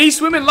him? Can he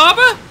swim in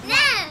lava? No.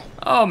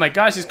 Oh my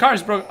gosh, his car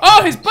is broken.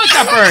 Oh, his butt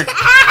got burned.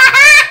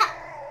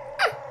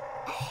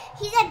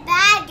 He's a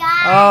bad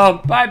guy.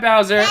 Oh, bye,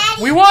 Bowser.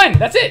 Daddy. We won.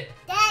 That's it.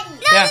 Daddy.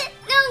 Yeah.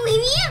 No, we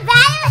need to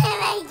battle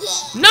him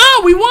again.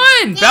 No, we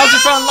won. Daddy. Bowser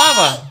found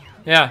lava.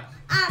 Yeah.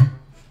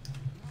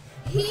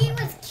 He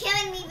was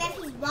killing me with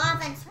his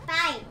lava and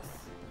spikes.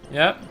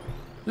 Yep.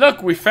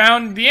 Look, we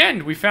found the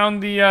end. We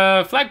found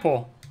the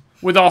flagpole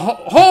with a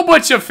whole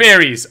bunch of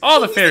fairies. All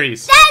the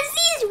fairies. That's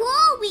his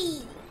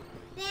Wobby.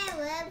 They're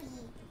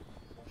Wobby.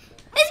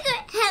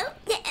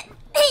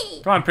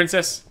 Come on,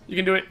 princess. You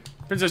can do it.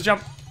 Princess,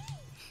 jump.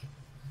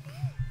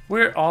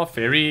 We're all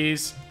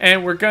fairies,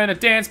 and we're gonna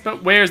dance,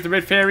 but where's the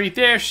red fairy?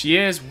 There she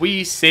is.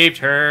 We saved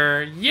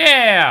her.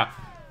 Yeah!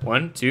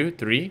 1, 2,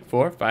 3,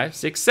 4, 5,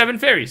 6, 7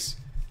 fairies.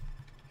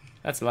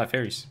 That's a lot of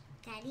fairies.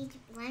 Daddy,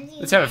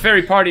 Let's have a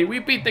fairy party. We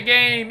beat the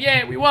game.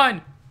 Yeah, we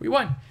won. We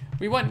won.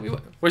 We won. We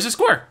won. Where's the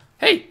score?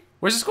 Hey,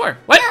 where's the score?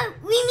 What? No,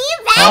 we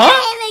need back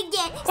him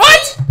again.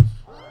 What?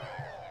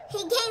 He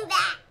came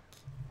back.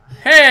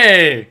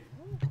 Hey!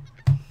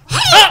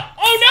 Ah,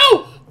 oh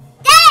no!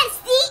 Dad,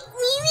 see,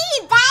 we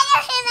need to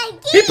battle him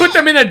again. He put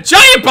them in a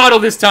giant bottle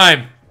this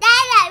time.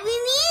 Dada, we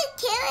need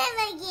to kill him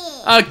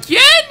again.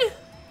 Again?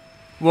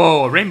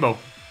 Whoa, a rainbow.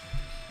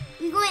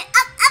 We're going up,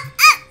 up,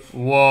 up.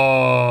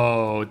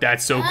 Whoa,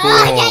 that's so cool.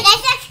 Oh, yeah,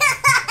 that's so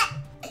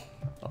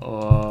cool.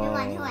 Oh.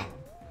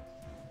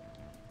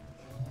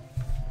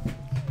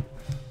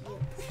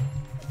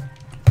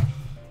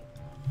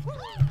 Who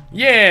won?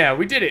 Yeah,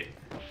 we did it.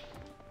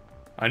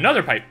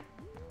 Another pipe.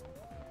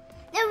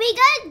 No, we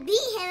gotta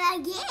beat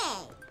him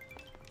again.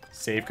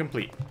 Save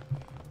complete.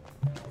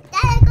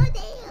 Dada, go there.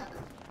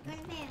 Go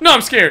there. No,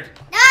 I'm scared.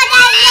 No,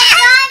 Daddy, let's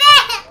go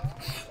there.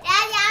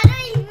 Daddy, I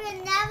don't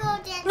even know.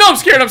 No, I'm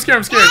scared. I'm scared.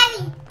 I'm scared.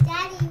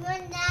 Daddy,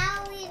 we're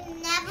now we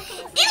never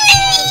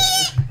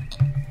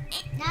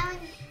now.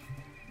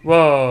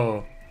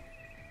 Whoa.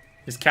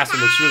 His castle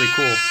looks really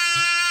cool.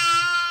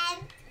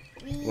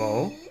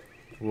 Whoa.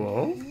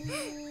 Whoa.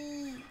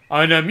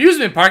 An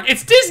amusement park?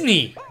 It's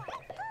Disney!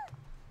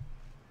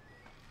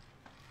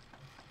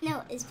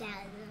 No, it's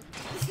Bowser.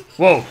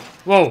 Whoa.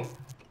 Whoa.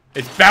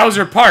 It's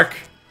Bowser Park.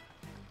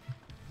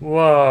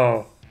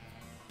 Whoa.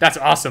 That's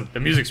awesome. The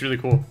music's really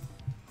cool.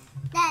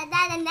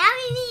 Dada, now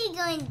we need to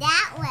go in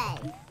that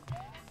way.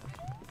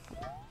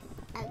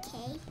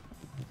 Okay.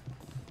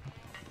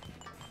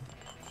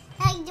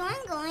 Hey, do you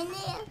want to go in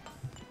there?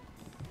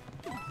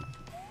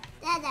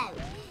 Dada,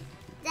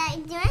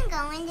 do you want to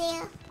go in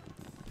there?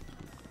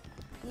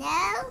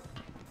 No?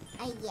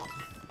 Oh, yes.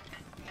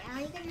 Are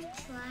you going to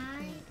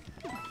try?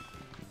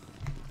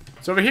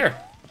 It's over here.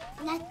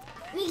 No,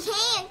 we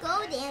can't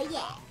go there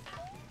yet.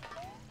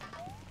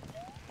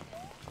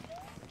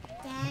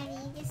 Daddy,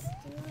 just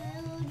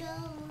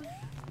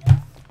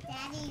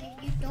Daddy,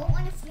 if you don't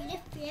want to free the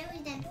fairy,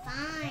 then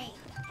fine.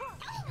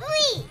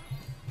 Hurry!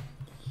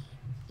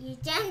 You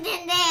jumped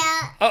in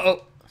there.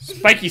 Uh-oh.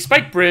 Spiky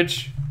Spike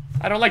Bridge.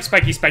 I don't like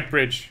Spiky Spike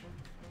Bridge.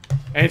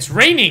 And it's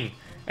raining.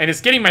 And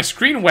it's getting my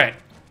screen wet.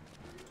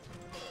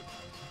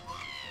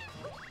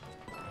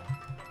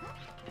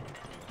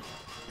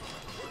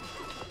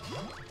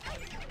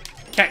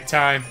 Cat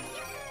time.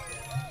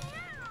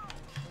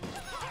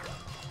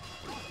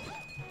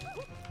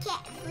 No,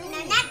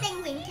 nothing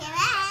will kill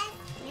us.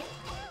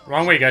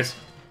 Wrong way, guys.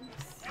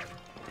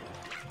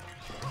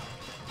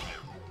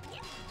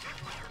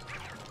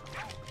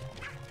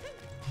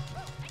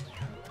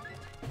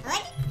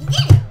 What? You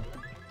did it.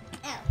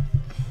 Oh.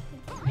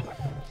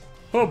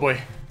 Oh boy.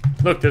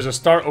 Look, there's a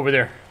star over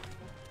there.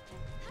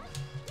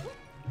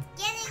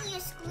 Getting your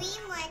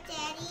screen wet,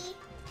 Daddy.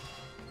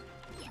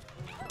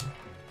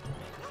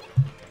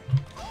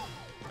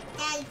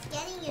 Daddy's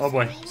getting your Oh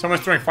boy. screen Someone's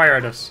wet. throwing fire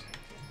at us.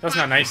 That's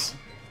not nice.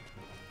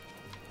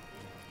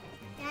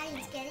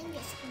 Daddy's getting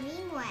your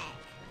screen wet.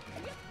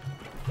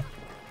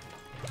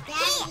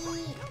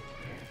 Daddy.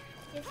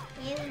 You're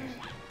scaring me.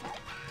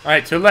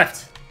 Alright, to the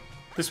left.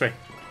 This way.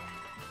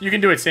 You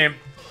can do it, Sam.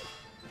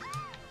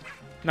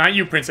 Not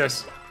you,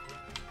 princess.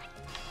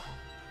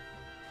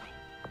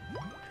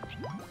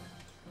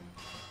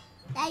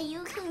 Daddy,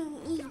 you can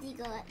easily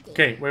go up there.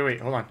 Okay,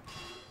 wait, hold on.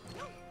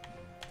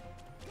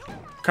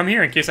 Come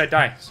here in case I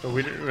die, so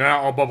we're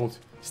not all bubbled.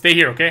 Stay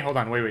here, okay? Hold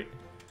on, wait.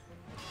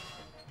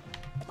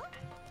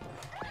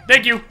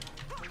 Thank you!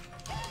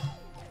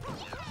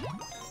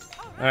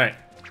 Alright.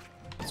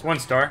 It's 1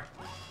 star.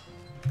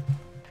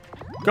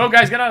 Go,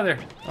 guys, get out of there!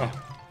 Oh.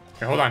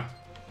 Okay, hold on.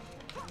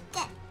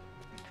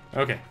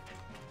 Okay.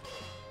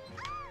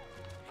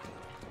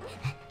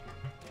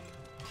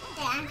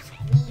 Dad, I'm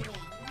screaming.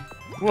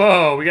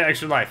 Whoa, we got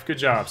extra life. Good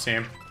job,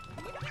 Sam.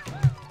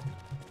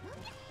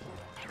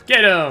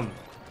 Get him!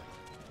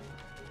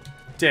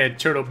 Dead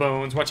turtle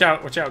bones. Watch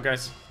out,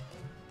 guys.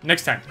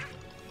 Next time.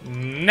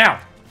 Now!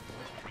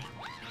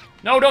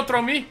 No, don't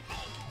throw me!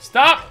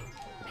 Stop!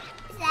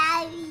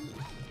 Sorry.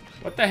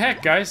 What the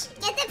heck, guys?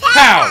 Get the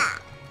Pow!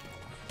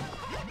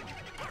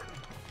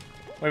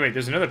 power! Wait,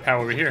 there's another pow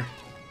over here.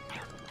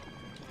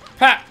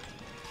 Pat!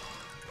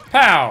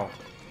 Pow!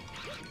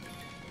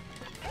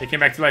 They came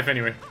back to life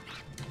anyway.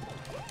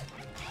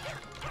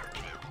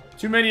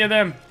 Too many of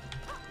them.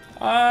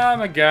 Oh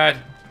my god.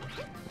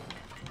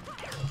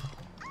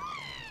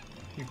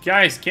 You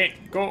guys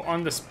can't go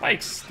on the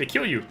spikes. They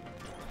kill you.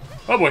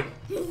 Oh boy.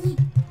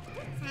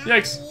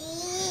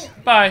 Yikes.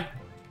 Bye.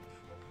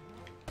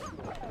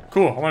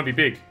 Cool, I want to be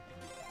big.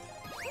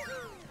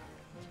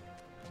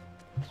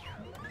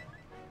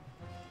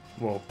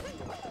 Whoa.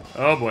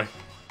 Oh boy.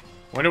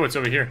 Wonder what's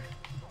over here.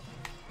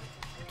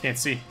 Can't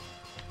see.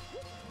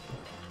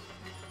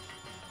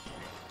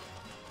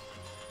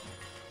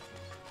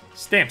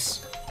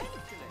 Stamps.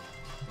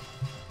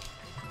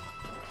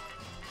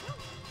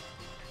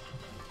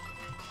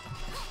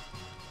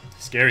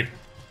 Scary.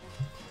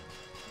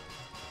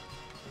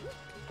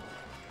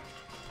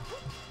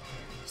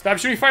 Stop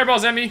shooting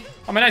fireballs at me.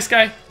 I'm a nice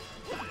guy.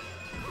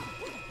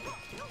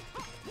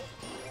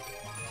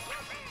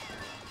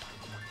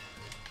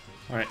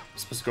 Alright,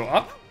 supposed to go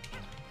up.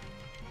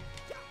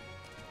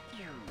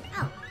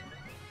 Oh.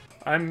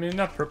 I'm in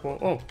a purple.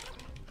 Oh.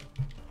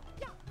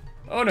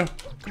 Oh no.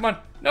 Come on.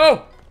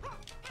 No!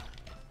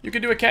 You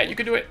can do it, Cat. You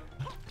can do it.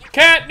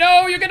 Cat,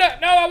 no! You're gonna.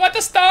 No, I want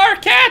the star!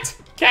 Cat!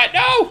 Cat,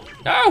 no!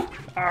 No!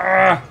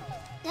 Ah!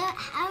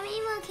 How many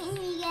more can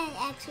you get an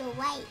extra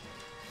white?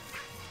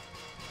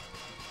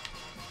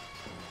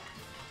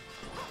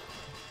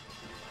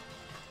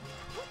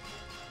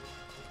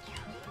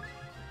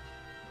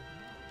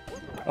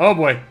 Oh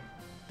boy.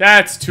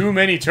 That's too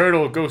many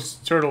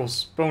ghost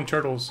turtles. Bone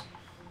turtles.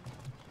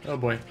 Oh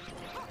boy.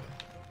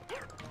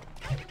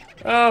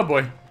 Oh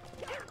boy.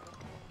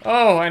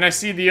 Oh, and I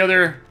see the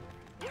other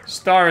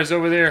stars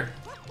over there.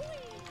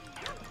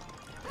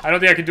 I don't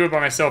think I can do it by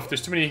myself.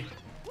 There's too many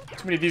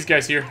of these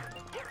guys here.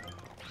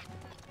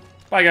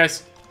 Bye,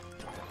 guys.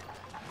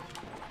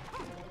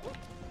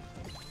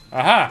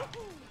 Aha!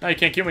 Now you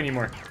can't kill me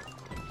anymore.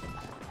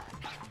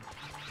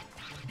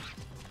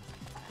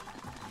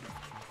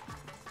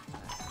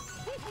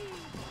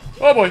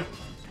 Oh boy.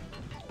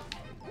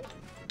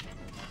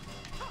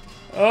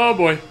 Oh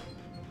boy.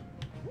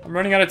 I'm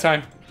running out of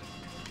time.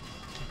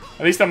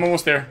 At least I'm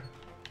almost there.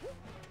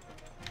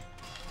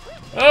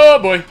 Oh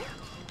boy.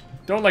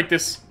 Don't like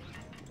this.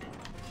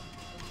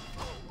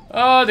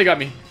 Oh, they got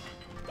me.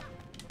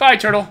 Bye,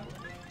 turtle.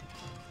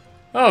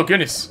 Oh,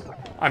 goodness.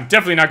 I'm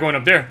definitely not going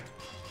up there.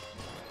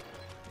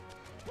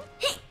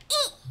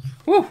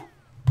 Woo.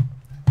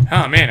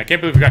 Oh, man. I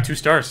can't believe we got 2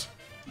 stars.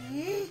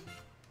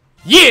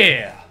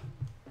 Yeah!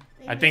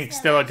 I think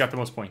Stella got the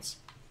most points.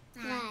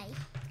 Why?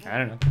 I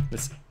don't know.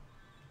 Let's see.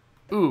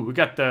 Ooh, we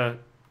got the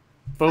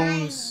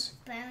bones,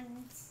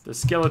 the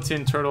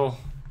skeleton turtle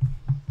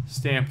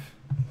stamp.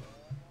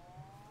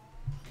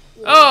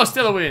 Oh,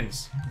 Stella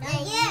wins.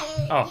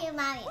 Oh, You're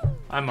Mario.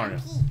 I'm Mario.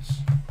 Peach.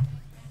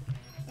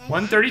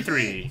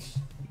 133.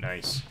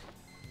 Nice.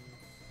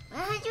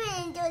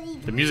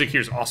 133. The music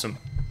here is awesome.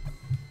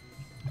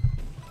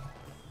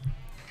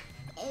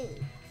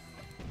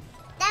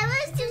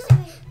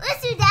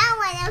 Let's do that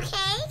one,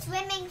 okay?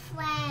 Swimming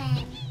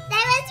friend.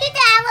 Let's do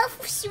that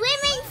one,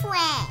 swimming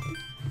friend.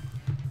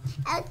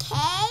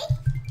 Okay?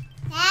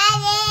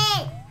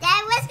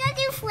 Let's go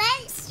do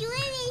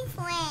swimming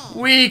friend.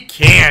 We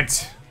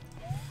can't.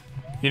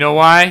 You know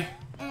why?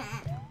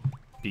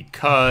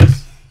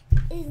 Because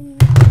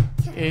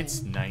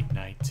it's night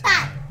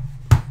time.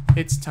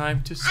 It's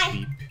time to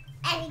sleep.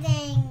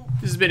 Everything.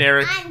 This has been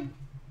Eric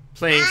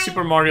playing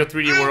Super Mario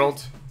 3D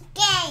World.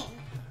 Game.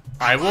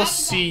 I will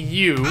see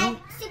you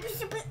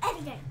Super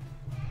everything.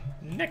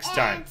 next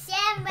time.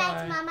 Sam Bye.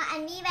 Rex Mama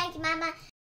and me Rex Mama.